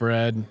 point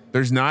spread.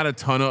 There's not a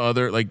ton of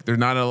other there's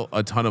not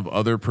a ton of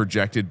other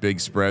projected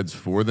big spreads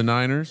for the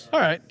Niners. All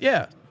right,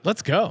 yeah,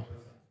 let's go.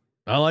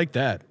 I like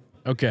that.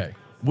 Okay,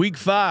 week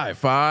 5.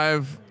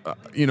 5.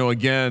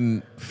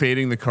 Again,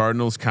 fading the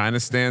Cardinals kind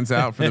of stands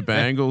out for the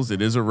Bengals. It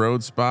is a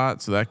road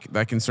spot, so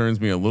that concerns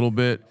me a little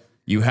bit.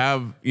 You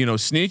have,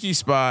 sneaky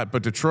spot,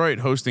 but Detroit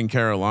hosting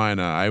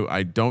Carolina.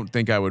 I don't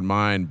think I would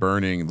mind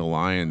burning the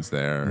Lions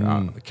there.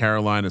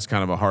 Carolina is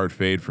kind of a hard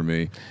fade for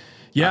me.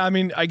 Yeah, I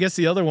mean, I guess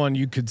the other one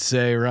you could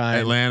say, Ryan.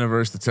 Atlanta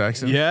versus the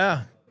Texans.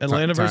 Yeah,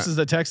 Atlanta versus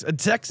the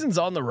Texans. Texans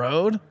on the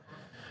road.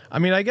 I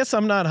mean, I guess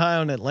I'm not high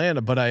on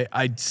Atlanta, but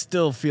I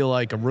still feel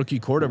like a rookie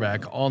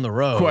quarterback on the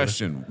road.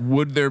 Question: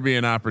 would there be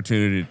an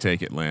opportunity to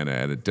take Atlanta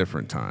at a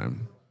different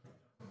time?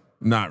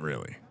 Not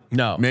really.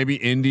 No. Maybe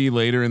Indy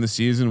later in the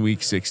season,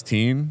 week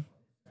 16.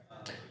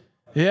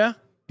 Yeah.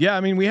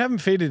 I mean, we haven't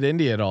faded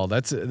Indy at all.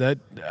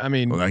 I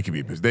mean, well,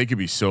 they could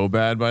be so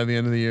bad by the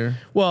end of the year.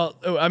 Well,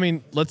 I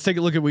mean, let's take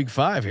a look at week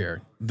 5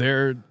 here.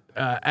 They're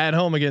at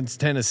home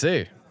against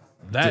Tennessee.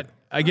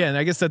 Again,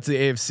 I guess that's the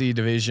AFC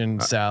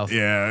division South.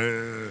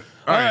 Yeah.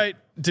 All right.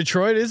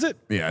 Detroit, is it?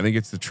 Yeah, I think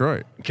it's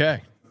Detroit.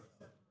 Okay.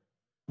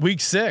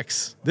 Week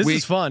 6. This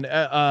is fun.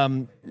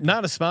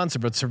 Not a sponsor,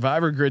 but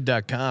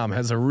SurvivorGrid.com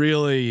has a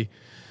really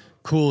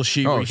cool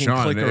sheet where you can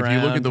Sean, click around. if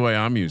you look at the way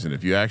I'm using it,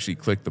 if you actually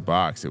click the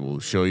box, it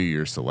will show you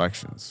your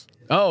selections.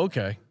 Oh,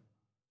 okay.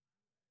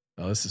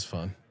 Oh, this is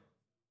fun.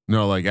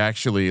 No,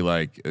 actually,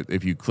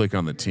 if you click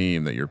on the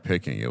team that you're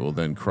picking, it will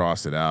then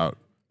cross it out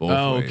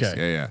both ways.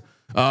 Okay. Yeah.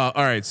 All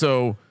right.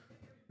 So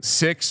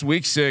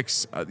week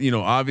 6,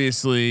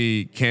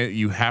 obviously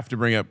you have to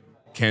bring up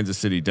Kansas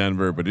City,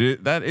 Denver, but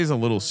that is a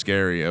little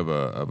scary of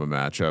a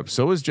matchup.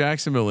 So is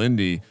Jacksonville,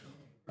 Indy.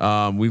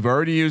 We've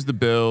already used the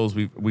Bills.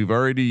 We've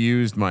already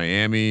used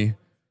Miami,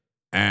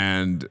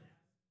 and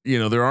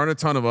there aren't a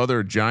ton of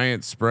other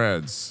giant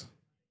spreads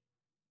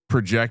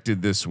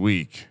projected this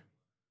week.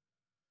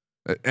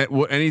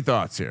 Any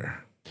thoughts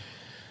here?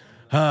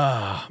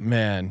 Ah,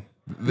 man.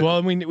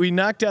 Well, we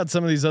knocked out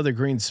some of these other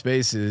green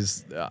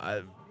spaces.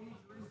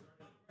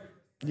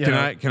 Can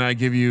I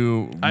give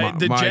you my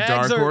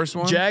dark horse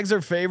one? Jags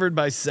are favored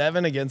by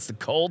 7 against the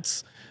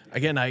Colts.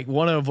 Again, I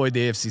want to avoid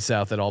the AFC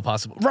South at all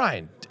possible.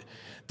 Ryan,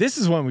 this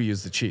is when we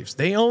use the Chiefs.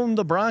 They own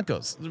the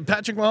Broncos.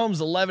 Patrick Mahomes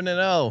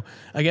 11-0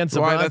 against the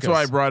Broncos. That's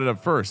why I brought it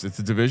up first. It's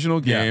a divisional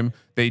game. Yeah.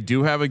 They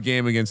do have a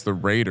game against the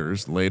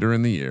Raiders later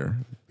in the year.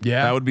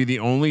 Yeah, that would be the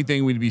only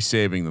thing we'd be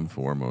saving them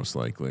for, most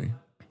likely.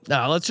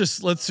 No, let's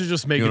just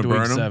make it to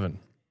week 7.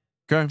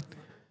 Okay,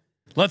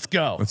 let's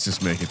go. Let's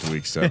just make it to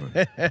week 7.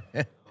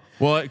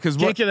 Well, because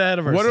get ahead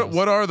of ourselves.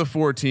 What are the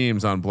 4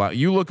 teams on Black?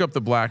 You look up the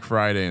Black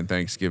Friday and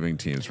Thanksgiving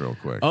teams real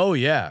quick. Oh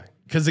yeah,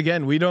 because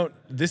again, we don't.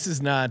 This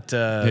is not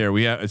here.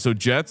 We have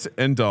Jets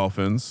and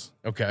Dolphins.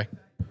 Okay,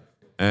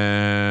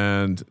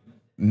 and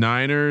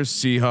Niners,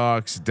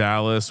 Seahawks,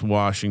 Dallas,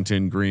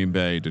 Washington, Green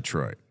Bay,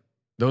 Detroit.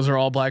 Those are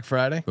all Black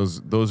Friday.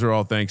 Those are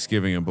all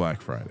Thanksgiving and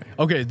Black Friday.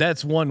 Okay,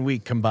 that's 1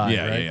 week combined.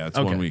 Yeah, right? yeah, it's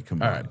 1 week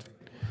combined.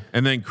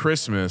 And then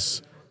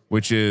Christmas,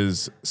 which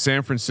is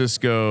San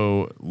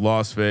Francisco,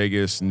 Las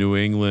Vegas, New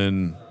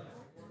England,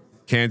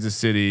 Kansas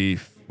City.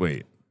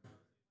 Wait,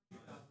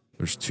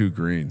 there's 2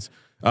 greens.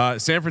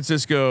 San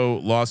Francisco,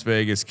 Las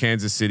Vegas,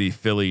 Kansas City,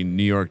 Philly,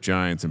 New York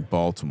Giants, and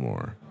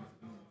Baltimore.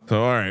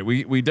 So all right,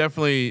 we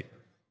definitely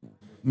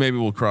maybe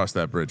we'll cross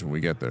that bridge when we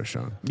get there,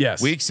 Sean.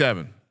 Yes. Week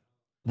 7.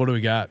 What do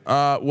we got?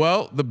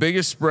 Well, the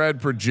biggest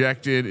spread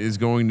projected is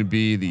going to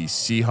be the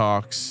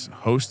Seahawks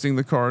hosting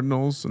the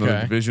Cardinals, another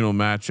Okay. divisional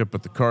matchup.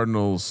 But the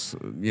Cardinals,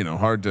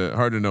 hard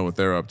to know what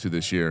they're up to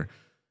this year.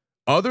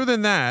 Other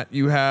than that,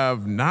 you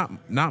have not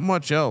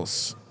much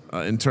else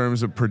in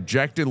terms of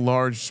projected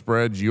large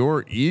spreads.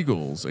 Your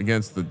Eagles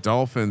against the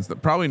Dolphins,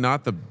 that probably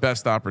not the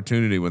best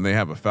opportunity when they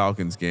have a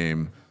Falcons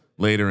game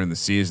later in the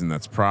season.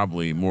 That's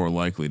probably more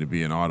likely to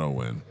be an auto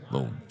win.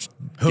 Little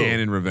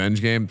Gannon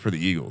revenge game for the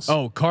Eagles.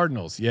 Oh,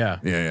 Cardinals. Yeah.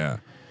 Yeah.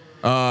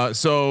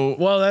 So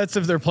Well, that's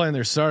if they're playing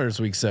their starters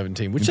week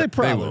 17, which they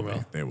probably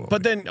will. They will.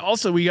 But then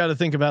also we got to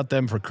think about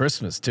them for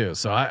Christmas too.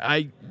 So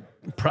I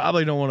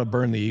probably don't want to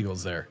burn the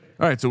Eagles there.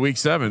 All right, so week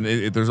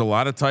 7, there's a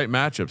lot of tight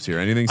matchups here.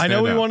 Anything? I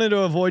know we out? wanted to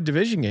avoid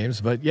division games,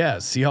 but yeah,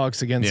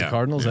 Seahawks against the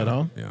Cardinals at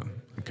home. Yeah,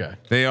 Okay.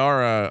 they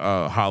are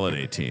a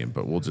holiday team,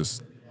 but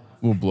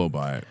we'll blow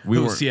by it. We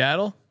Who, were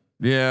Seattle?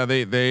 Yeah,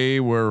 they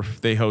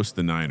host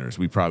the Niners.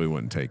 We probably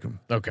wouldn't take them.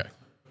 Okay.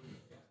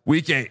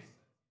 Week 8,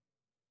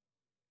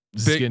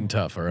 This is getting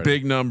tough already.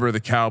 big number. The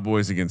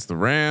Cowboys against the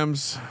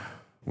Rams,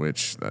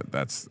 which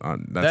that's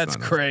That's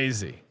not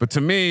crazy. But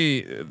to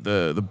me,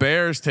 the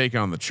Bears take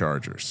on the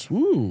Chargers.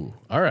 Ooh.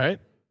 All right.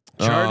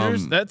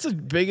 Chargers. That's the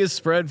biggest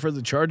spread for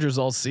the Chargers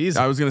all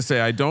season. I was gonna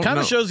say I don't Kind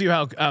know. of shows you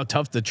how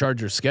tough the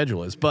Chargers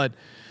schedule is, but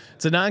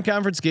it's a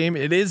non-conference game.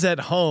 It is at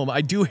home.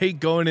 I do hate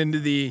going into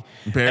the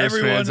Bears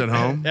fans at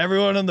home.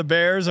 Everyone on the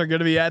Bears are going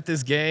to be at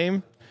this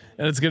game,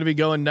 and it's going to be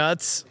going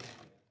nuts.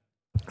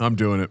 I'm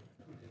doing it.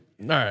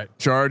 All right,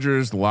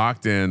 Chargers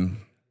locked in.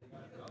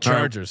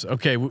 Chargers.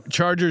 Okay,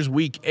 Chargers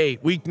week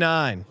 8, week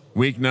 9.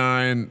 Week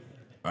 9.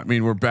 I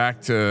mean, we're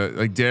back to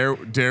like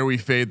dare we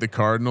fade the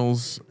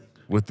Cardinals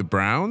with the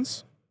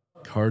Browns?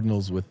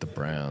 Cardinals with the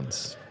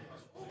Browns.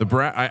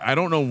 I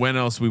don't know when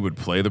else we would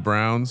play the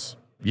Browns.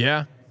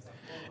 Yeah,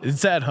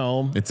 it's at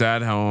home. It's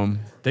at home.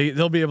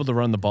 They'll be able to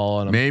run the ball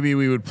on them. Maybe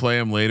we would play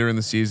them later in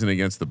the season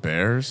against the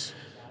Bears.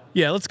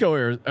 Yeah, let's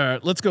go.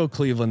 Let's go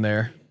Cleveland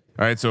there.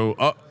 All right,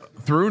 so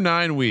through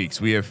 9 weeks,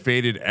 we have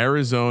faded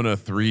Arizona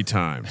 3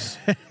 times.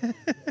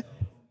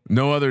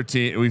 No other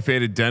team. We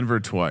faded Denver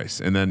twice,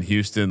 and then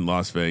Houston,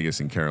 Las Vegas,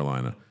 and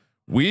Carolina.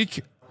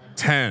 Week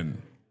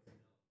 10.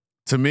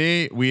 To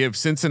me, we have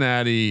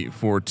Cincinnati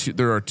for 2.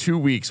 There are 2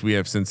 weeks we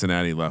have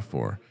Cincinnati left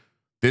for.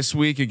 This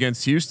week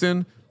against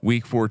Houston,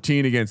 week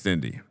 14 against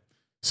Indy.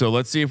 So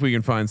let's see if we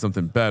can find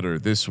something better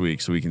this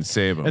week so we can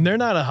save them. And they're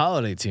not a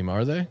holiday team,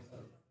 are they?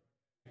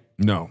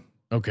 No.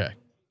 Okay.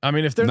 I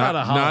mean, if they're not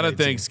a holiday not a team,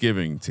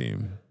 Thanksgiving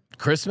team,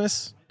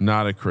 Christmas.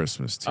 not a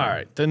Christmas team. All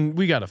right, then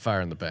we got to fire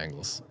in the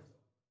Bengals,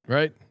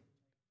 right?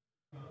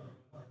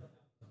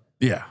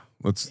 Yeah,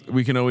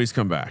 we can always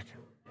come back.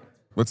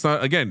 Let's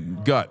not again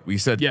gut. We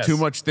said Yes. too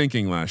much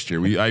thinking last year.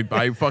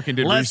 I fucking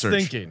did Less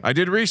research. thinking. I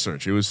did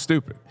research. It was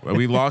stupid.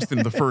 We lost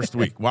in the first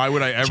week. Why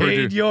would I ever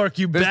Cade do York,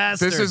 you this?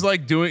 bastard. This is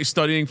like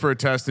studying for a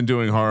test and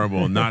doing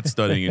horrible, and not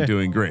studying and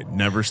doing great.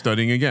 Never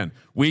studying again.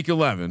 Week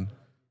 11.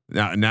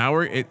 Now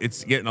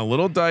it's getting a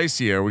little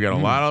dicier. We got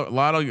a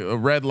lot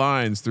of red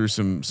lines through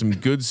some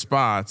good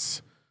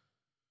spots.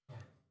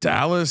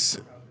 Dallas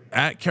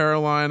at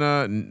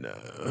Carolina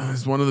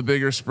is one of the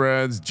bigger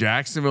spreads.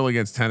 Jacksonville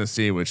against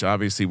Tennessee, which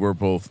obviously we're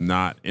both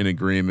not in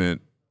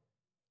agreement.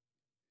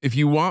 If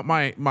you want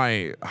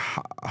my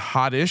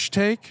hot-ish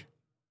take,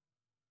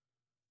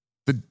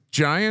 the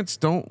Giants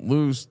don't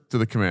lose to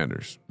the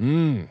Commanders.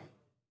 I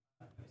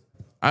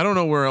don't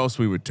know where else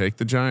we would take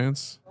the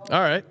Giants.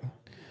 All right.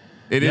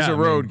 It is a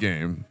road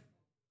game,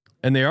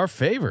 and they are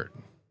favored.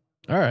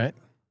 All right.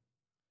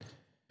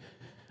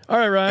 All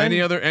right, Ryan.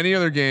 Any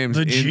other games?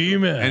 The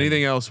G-Man.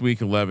 Anything else? Week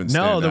 11. No,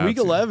 stand the out week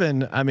to you?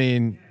 11. I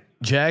mean,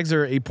 Jags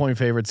are 8-point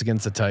favorites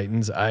against the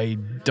Titans. I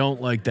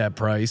don't like that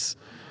price.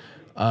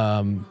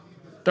 I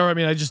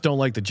just don't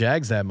like the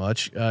Jags that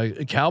much.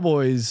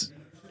 Cowboys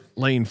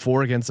laying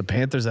 4 against the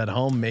Panthers at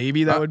home.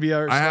 Maybe that would be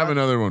our. I have spot.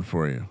 another one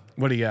for you.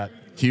 What do you got?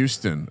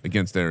 Houston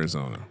against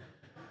Arizona.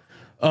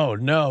 Oh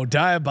no,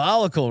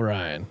 diabolical,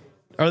 Ryan.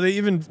 Are they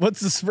even? What's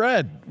the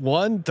spread?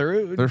 1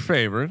 through? They're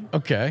favored.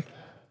 Okay.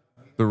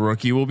 The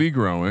rookie will be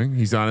growing.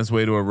 He's on his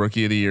way to a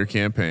Rookie of the Year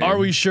campaign. Are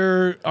we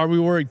sure? Are we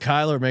worried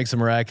Kyler makes a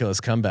miraculous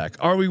comeback?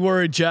 Are we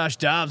worried Josh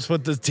Dobbs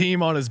put the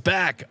team on his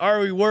back? Are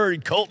we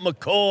worried Colt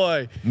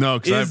McCoy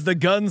is the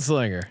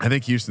gunslinger? I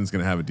think Houston's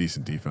going to have a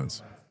decent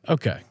defense.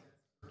 Okay.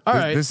 All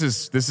right. This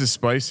is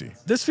spicy.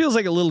 This feels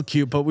like a little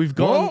cute, but we've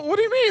gone. Well, what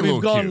do you mean? We've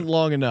We've gone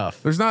long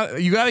enough. There's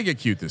not. You got to get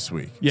cute this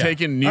week. Yeah.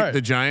 Taking the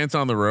Giants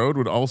on the road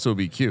would also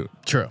be cute.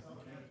 True.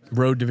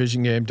 Road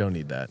division game. Don't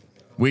need that.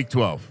 Week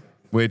 12,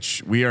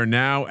 which we are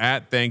now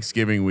at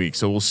Thanksgiving week.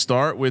 So we'll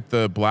start with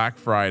the Black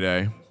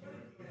Friday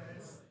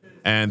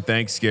and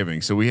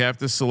Thanksgiving. So we have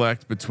to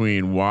select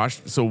between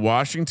So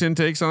Washington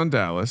takes on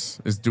Dallas.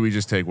 Do we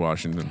just take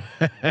Washington?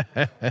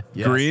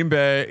 Yes. Green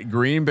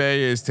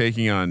Bay is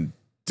taking on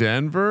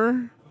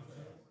Denver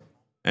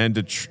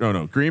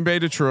and Green Bay,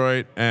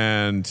 Detroit,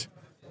 and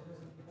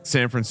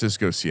San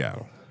Francisco,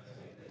 Seattle.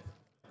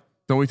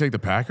 Don't we take the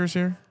Packers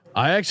here?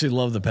 I actually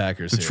love the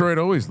Packers. Detroit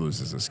always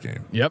loses this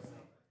game. Yep.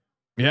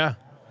 Yeah.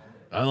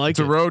 I like It's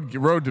it. a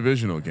road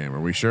divisional game.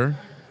 Are we sure?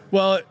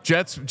 Well,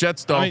 Jets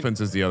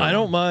Dolphins is the other. I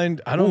don't one.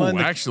 mind. I don't mind.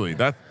 Actually,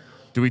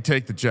 do we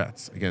take the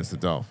Jets against the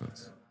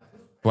Dolphins?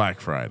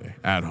 Black Friday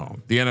at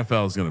home. The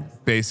NFL is going to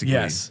basically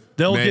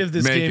they'll give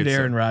this game to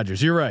Aaron so.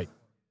 Rodgers. You're right.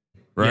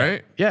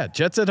 Right? Yeah,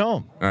 Jets at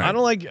home. Right. I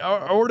don't like.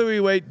 Or do we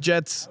wait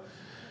Jets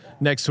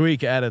next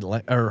week at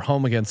Atlanta or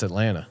home against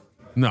Atlanta?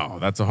 No,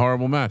 that's a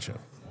horrible matchup.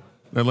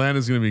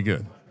 Atlanta's going to be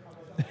good.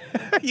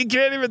 You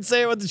can't even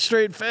say it with a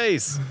straight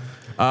face.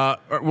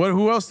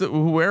 Who else?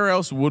 Where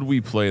else would we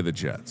play the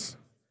Jets?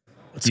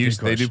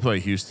 Houston, they do play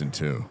Houston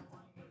too.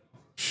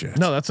 Shit.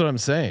 No, that's what I'm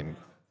saying.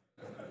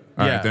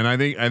 All right, then I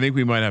think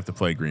we might have to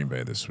play Green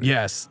Bay this week.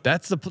 Yes,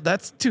 that's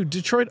dude.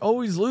 Detroit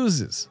always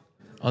loses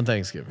on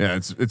Thanksgiving. Yeah,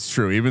 it's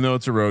true. Even though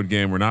it's a road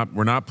game, we're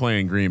not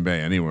playing Green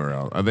Bay anywhere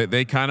else.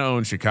 They kind of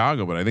own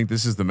Chicago, but I think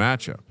this is the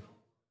matchup.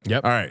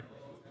 Yep. All right.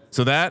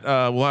 So that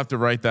we'll have to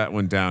write that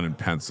one down in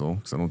pencil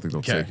because I don't think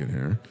they'll take it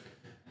here.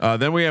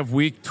 Then we have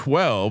week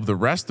 12, the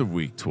rest of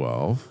week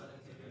 12.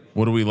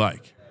 What do we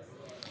like?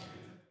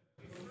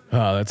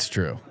 Oh, that's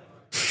true.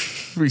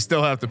 We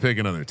still have to pick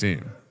another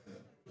team.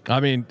 I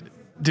mean,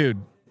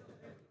 dude,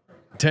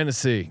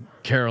 Tennessee,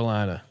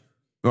 Carolina.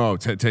 Oh,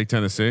 take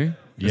Tennessee.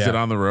 Is it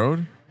on the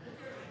road?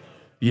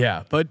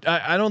 Yeah, but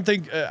I don't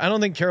think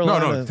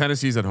Carolina. No,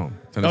 Tennessee's at home.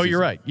 Oh, you're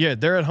right. Yeah,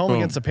 they're at home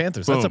against the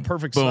Panthers. That's a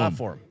perfect spot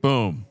for them.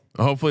 Boom.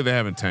 Hopefully they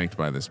haven't tanked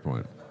by this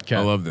point. Okay. I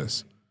love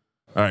this.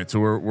 All right, so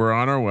we're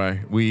on our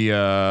way. We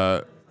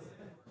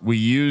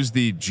use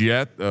the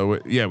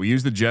we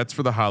use the Jets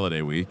for the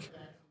holiday week.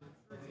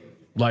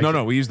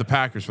 We use the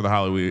Packers for the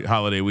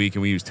holiday week,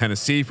 and we use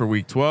Tennessee for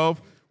week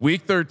 12.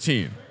 Week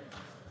 13.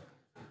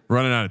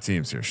 Running out of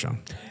teams here,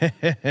 Sean.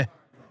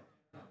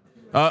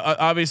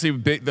 Obviously,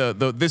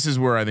 this is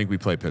where I think we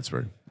play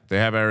Pittsburgh. They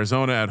have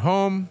Arizona at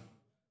home.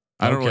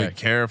 I don't really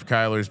care if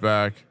Kyler's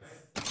back.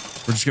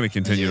 We're just going to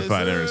continue to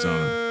fight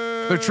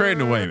Arizona. They're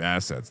trading away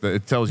assets.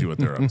 It tells you what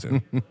they're up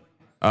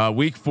to.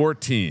 Week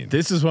 14.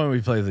 This is when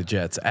we play the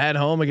Jets at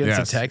home against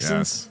the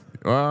Texans.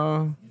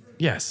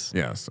 Yes.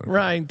 Okay.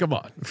 Ryan, come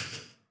on.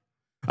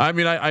 I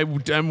mean, I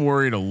am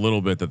worried a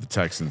little bit that the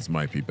Texans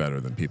might be better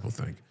than people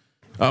think.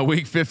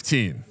 Week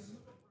 15.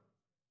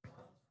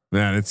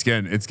 Man, it's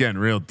getting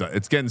real.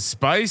 It's getting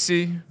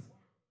spicy.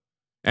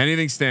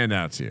 Anything stand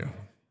out to you?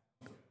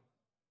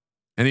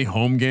 Any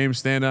home games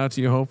stand out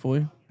to you?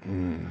 Hopefully,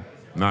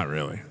 not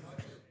really.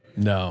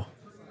 No,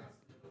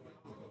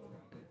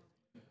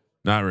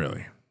 not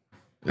really.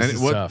 This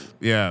is tough.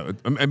 Yeah,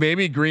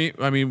 maybe Green.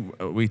 I mean,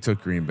 we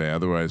took Green Bay.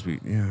 Otherwise,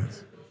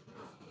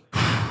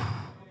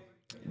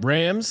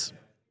 Rams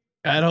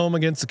at home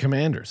against the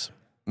Commanders.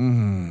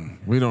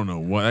 We don't know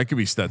what that could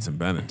be. Stetson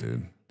Bennett,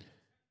 dude.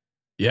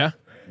 Yeah.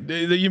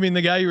 You mean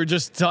the guy you were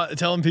just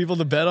telling people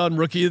to bet on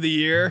Rookie of the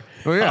Year?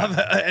 Oh yeah,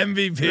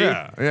 MVP.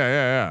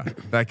 Yeah.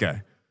 That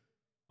guy.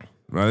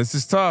 Well, this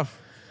is tough.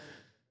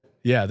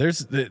 Yeah,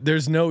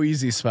 there's no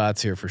easy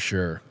spots here for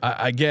sure.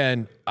 I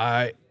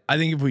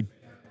think if we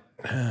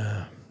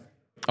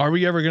are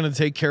we ever going to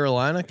take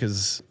Carolina?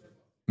 Because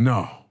no.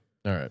 All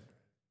right.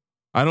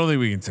 I don't think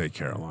we can take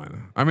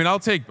Carolina. I mean, I'll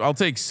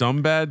take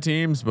some bad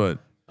teams, but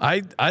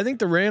I think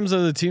the Rams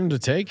are the team to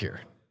take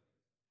here.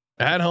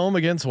 At home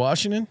against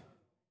Washington.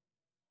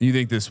 You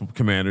think this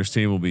Commanders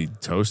team will be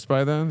toast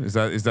by then? Is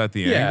that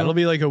the angle? angle? It'll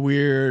be like a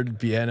weird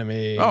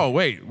Bieniemy. Oh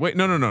wait,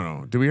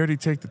 no. Did we already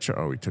take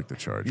the we took the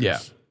Chargers. Yeah.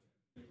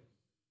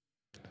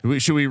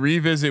 Should we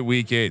revisit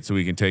week 8 so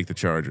we can take the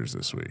Chargers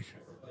this week?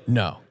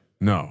 No.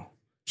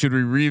 Should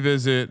we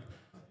revisit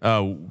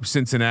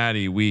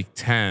Cincinnati week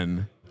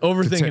 10?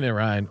 Overthinking it,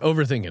 Ryan.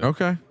 Overthinking it.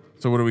 Okay.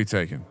 So what are we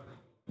taking?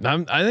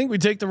 I think we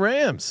take the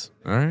Rams.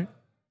 All right.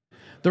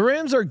 The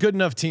Rams are a good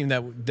enough team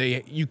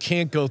that you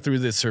can't go through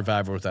this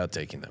Survivor without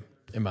taking them,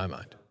 in my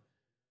mind.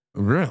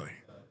 Really?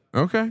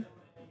 Okay.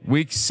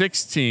 Week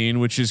 16,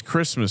 which is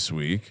Christmas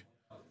week,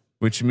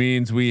 which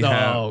means we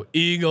have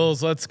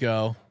Eagles. Let's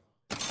go.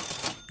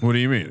 What do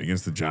you mean,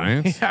 against the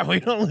Giants? Yeah,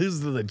 we don't lose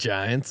to the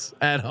Giants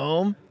at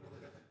home.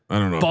 I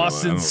don't know.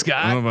 Boston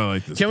Scott. I don't know if I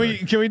like this.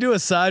 Can we do a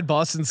side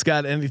Boston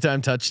Scott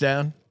anytime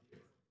touchdown?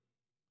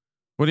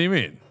 What do you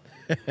mean?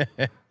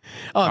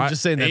 I'm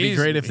just saying that'd be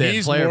great if they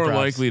had player more props.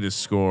 likely to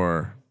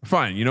score.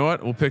 Fine. You know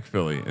what? We'll pick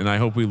Philly, and I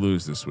hope we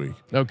lose this week.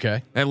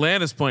 Okay.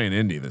 Atlanta's playing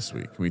Indy this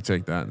week. Can we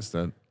take that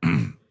instead?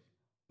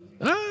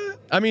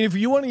 I mean, if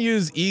you want to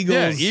use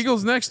Eagles,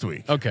 Eagles next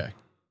week. Okay.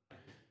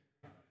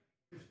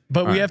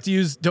 But we have to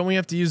use. Don't we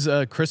have to use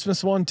a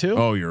Christmas one too?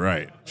 Oh, you're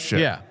right. Shit.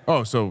 Yeah.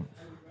 Oh, so.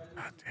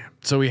 God damn.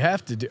 So we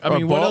have to do. I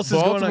mean, what else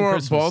is going on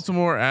Christmas?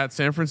 Baltimore at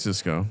San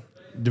Francisco.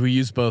 Do we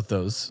use both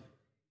those?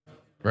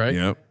 Right.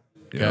 Yep.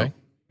 Okay.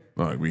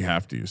 Oh, we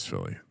have to use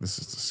Philly. This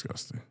is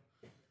disgusting.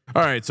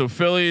 All right, so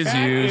Philly is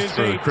used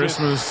for the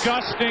Christmas,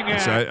 disgusting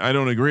which I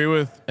don't agree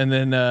with. And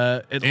then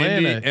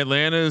Atlanta.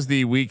 Atlanta is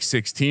the week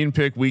 16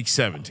 pick, week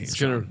 17.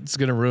 It's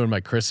gonna ruin my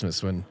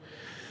Christmas when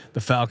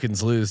the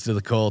Falcons lose to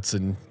the Colts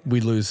and we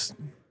lose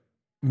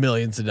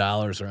millions of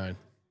dollars, Ryan.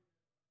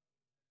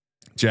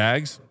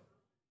 Jags.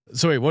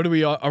 So wait, what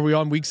are we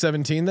on week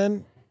 17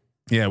 then?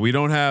 Yeah, we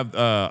don't have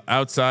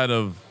outside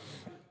of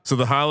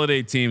the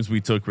holiday teams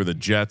we took were the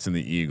Jets and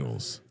the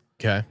Eagles.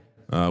 Okay.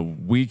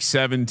 Week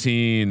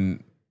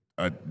 17,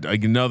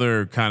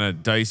 another kind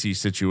of dicey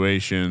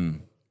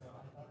situation.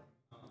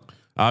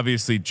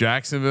 Obviously,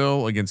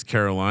 Jacksonville against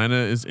Carolina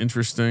is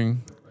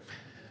interesting.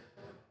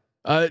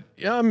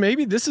 Yeah,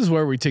 maybe this is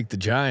where we take the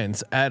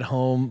Giants at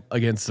home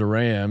against the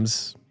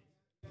Rams.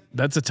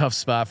 That's a tough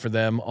spot for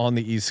them on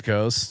the East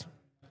Coast.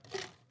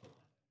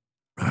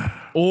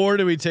 Or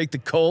do we take the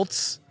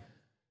Colts?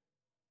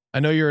 I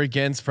know you're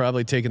against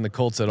probably taking the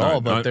Colts at all,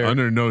 but they're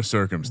under no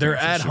circumstances. They're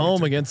at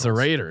home against the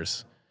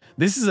Raiders.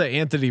 This is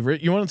Anthony.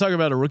 You want to talk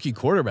about a rookie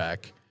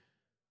quarterback?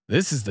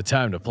 This is the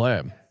time to play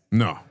him.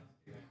 No,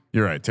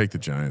 you're right. Take the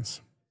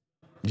Giants.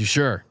 You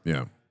sure?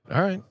 Yeah.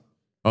 All right.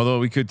 Although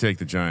we could take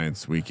the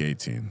Giants week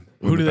 18.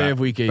 Who do they have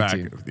week 18?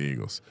 Back of the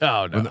Eagles.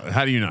 Oh no!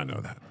 How do you not know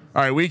that?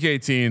 All right, week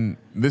 18.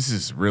 This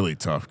is really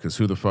tough because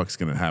who the fuck's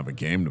going to have a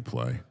game to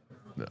play?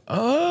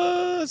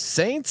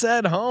 Saints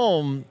at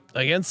home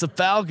against the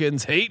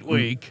Falcons. Hate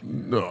week.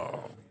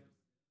 No,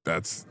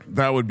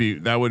 that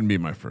wouldn't be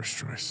my first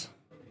choice.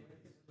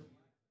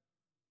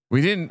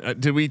 We didn't.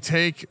 Did we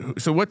take?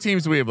 So what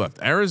teams do we have left?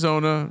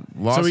 Arizona,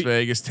 Las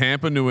Vegas,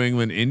 Tampa, New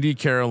England, Indy,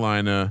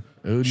 Carolina,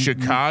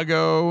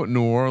 Chicago,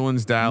 New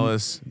Orleans,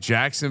 Dallas,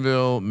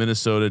 Jacksonville,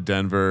 Minnesota,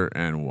 Denver,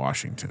 and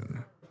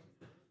Washington.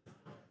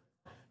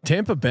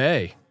 Tampa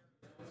Bay.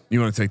 You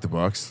want to take the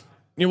Bucks?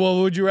 Yeah,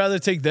 well, would you rather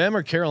take them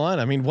or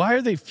Carolina? I mean, why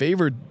are they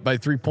favored by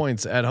 3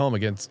 points at home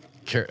against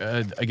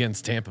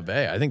Tampa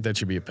Bay? I think that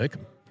should be a pick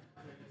 'em.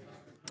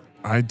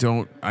 I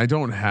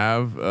don't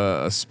have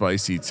a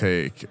spicy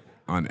take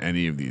on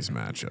any of these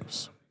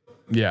matchups.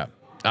 Yeah.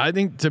 I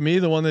think to me,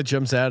 the one that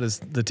jumps out is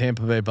the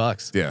Tampa Bay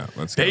Bucks. Yeah.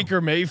 Let's go. Baker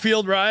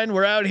Mayfield, Ryan,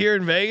 we're out here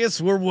in Vegas.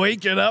 We're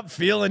waking up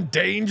feeling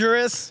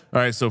dangerous. All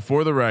right. So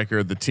for the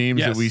record, the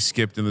teams that we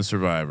skipped in the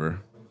Survivor,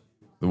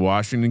 the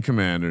Washington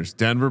Commanders,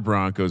 Denver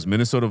Broncos,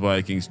 Minnesota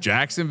Vikings,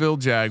 Jacksonville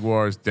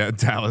Jaguars,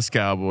 Dallas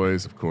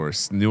Cowboys, of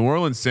course, New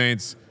Orleans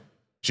Saints,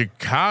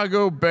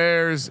 Chicago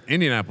Bears,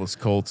 Indianapolis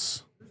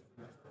Colts.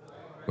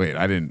 Wait,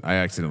 I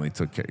accidentally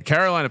took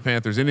Carolina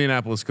Panthers,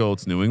 Indianapolis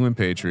Colts, New England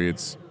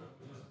Patriots,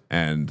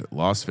 and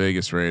Las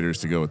Vegas Raiders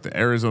to go with the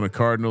Arizona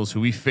Cardinals,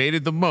 who we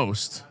faded the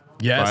most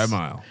by a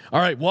mile. All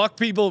right, walk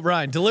people,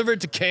 Ryan, deliver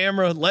it to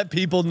camera. Let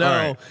people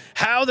know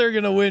how they're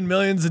going to win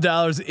millions of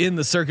dollars in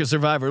the Circus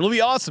Survivor. It'll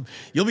be awesome.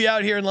 You'll be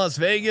out here in Las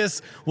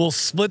Vegas. We'll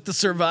split the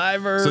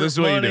Survivor. So this is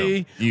money. What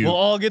you do. We'll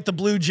all get the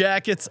blue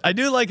jackets. I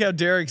do like how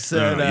Derek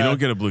said, no, you don't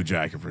get a blue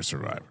jacket for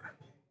Survivor.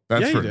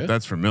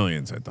 That's for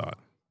millions. I thought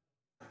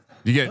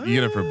you get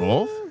it for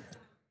both.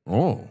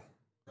 Oh,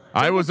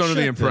 I was under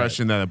the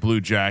impression that a blue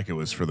jacket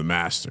was for the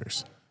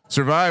Masters.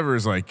 Survivor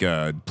is like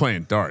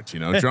playing darts,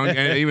 drunk,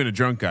 and even a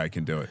drunk guy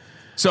can do it.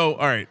 So,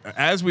 all right,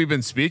 as we've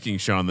been speaking,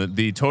 Sean,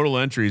 the total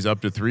entries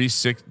up to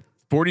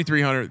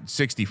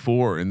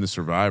 4,364 in the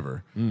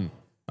Survivor, and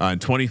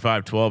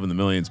 2512 in the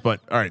millions. But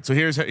all right, so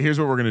here's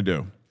what we're gonna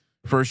do.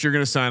 First, you're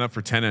gonna sign up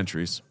for 10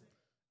 entries,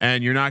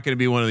 and you're not gonna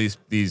be one of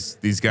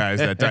these guys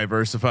that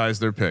diversifies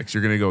their picks.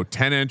 You're gonna go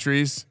 10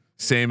 entries,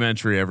 same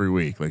entry every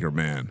week, like a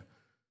man.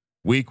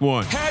 Week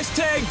 1.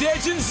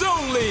 #Legends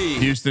only.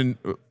 Houston.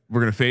 We're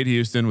going to fade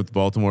Houston with the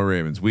Baltimore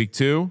Ravens. Week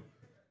 2,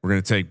 we're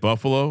going to take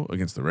Buffalo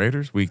against the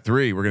Raiders. Week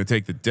 3, we're going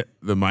to take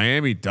the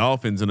Miami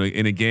Dolphins in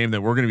a game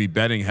that we're going to be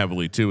betting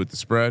heavily too with the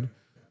spread.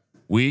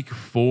 Week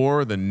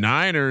 4, the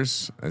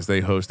Niners as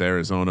they host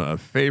Arizona, a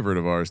favorite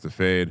of ours to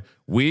fade.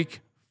 Week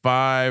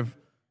 5,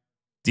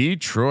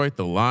 Detroit,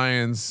 the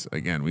Lions.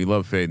 Again, we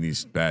love fading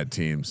these bad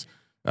teams.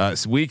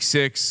 Week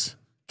 6,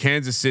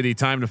 Kansas City,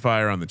 time to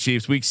fire on the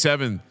Chiefs. Week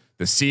 7,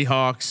 the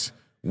Seahawks.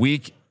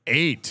 Week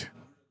 8,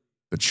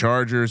 the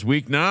Chargers.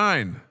 Week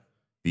 9,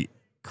 the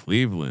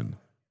Cleveland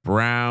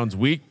Browns.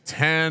 Week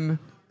 10,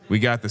 we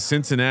got the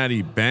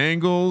Cincinnati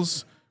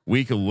Bengals.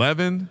 Week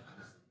 11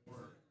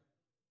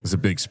 is a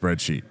big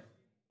spreadsheet.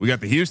 We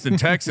got the Houston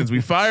Texans.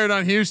 We fired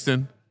on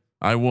Houston.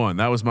 I won.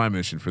 That was my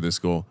mission for this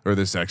goal or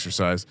this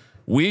exercise.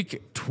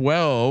 Week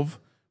 12,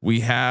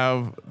 we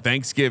have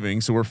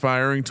Thanksgiving. So we're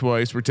firing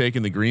twice. We're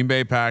taking the Green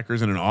Bay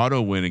Packers and an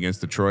auto win against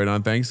Detroit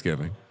on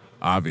Thanksgiving.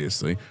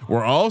 Obviously,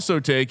 we're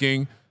also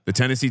taking the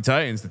Tennessee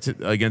Titans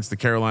against the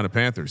Carolina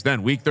Panthers.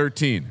 Then week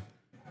 13,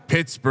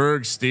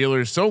 Pittsburgh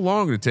Steelers. So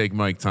long to take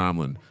Mike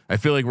Tomlin. I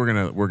feel like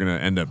we're gonna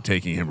end up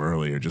taking him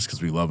earlier just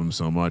because we love him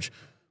so much.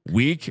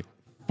 Week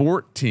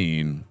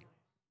 14.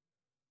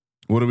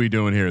 What are we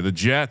doing here? The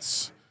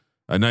Jets.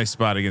 A nice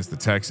spot against the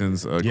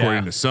Texans,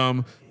 according to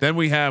some. Then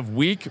we have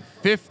week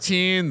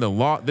 15.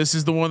 This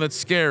is the one that's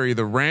scary.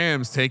 The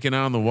Rams taking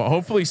on the wall.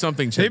 Hopefully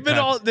something.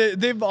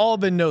 They've all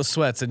been no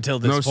sweats until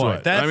this point.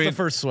 Sweat. That's the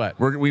first sweat.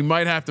 We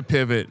might have to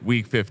pivot.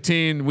 Week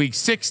 15, week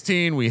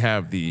 16. We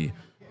have the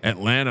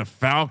Atlanta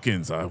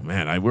Falcons. Oh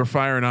man, we're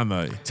firing on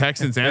the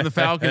Texans and the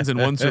Falcons in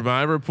one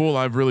Survivor pool.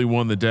 I've really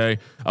won the day.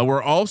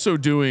 We're also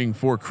doing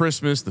for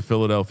Christmas the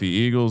Philadelphia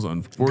Eagles.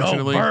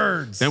 Unfortunately, go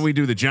Birds. Then we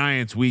do the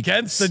Giants week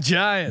against the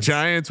Giants.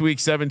 Giants week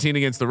 17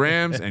 against the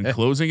Rams, and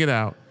closing it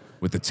out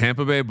with the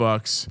Tampa Bay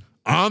Bucks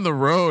on the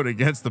road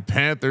against the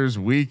Panthers,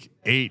 Week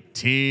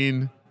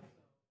 18.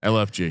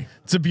 LFG.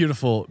 It's a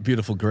beautiful,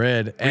 beautiful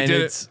grid, and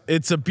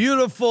it's a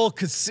beautiful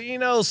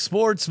casino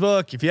sports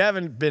book. If you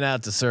haven't been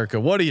out to Circa,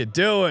 what are you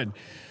doing?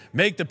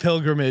 Make the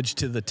pilgrimage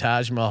to the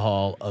Taj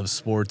Mahal of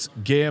sports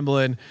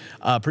gambling.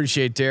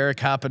 Appreciate Derek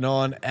hopping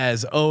on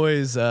as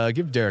always.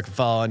 Give Derek a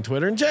follow on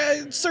Twitter and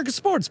Circa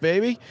Sports,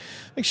 baby.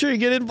 Make sure you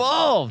get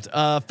involved.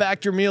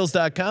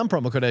 Factormeals.com,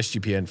 promo code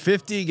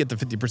SGPN50. Get the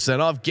 50%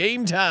 off.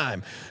 Game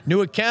Time.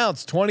 New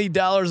accounts,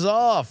 $20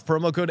 off.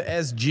 Promo code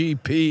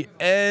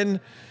SGPN.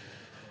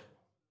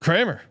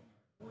 Kramer,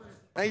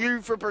 thank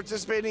you for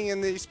participating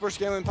in the Sports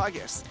Gambling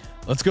Podcast.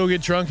 let's go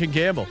get drunk and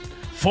gamble.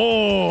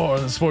 For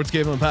the Sports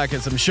Gambling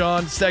Podcast, I'm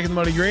Sean, stacking the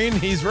money green.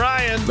 He's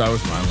Ryan. That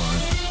was my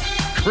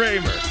line.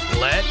 Kramer,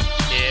 let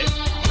it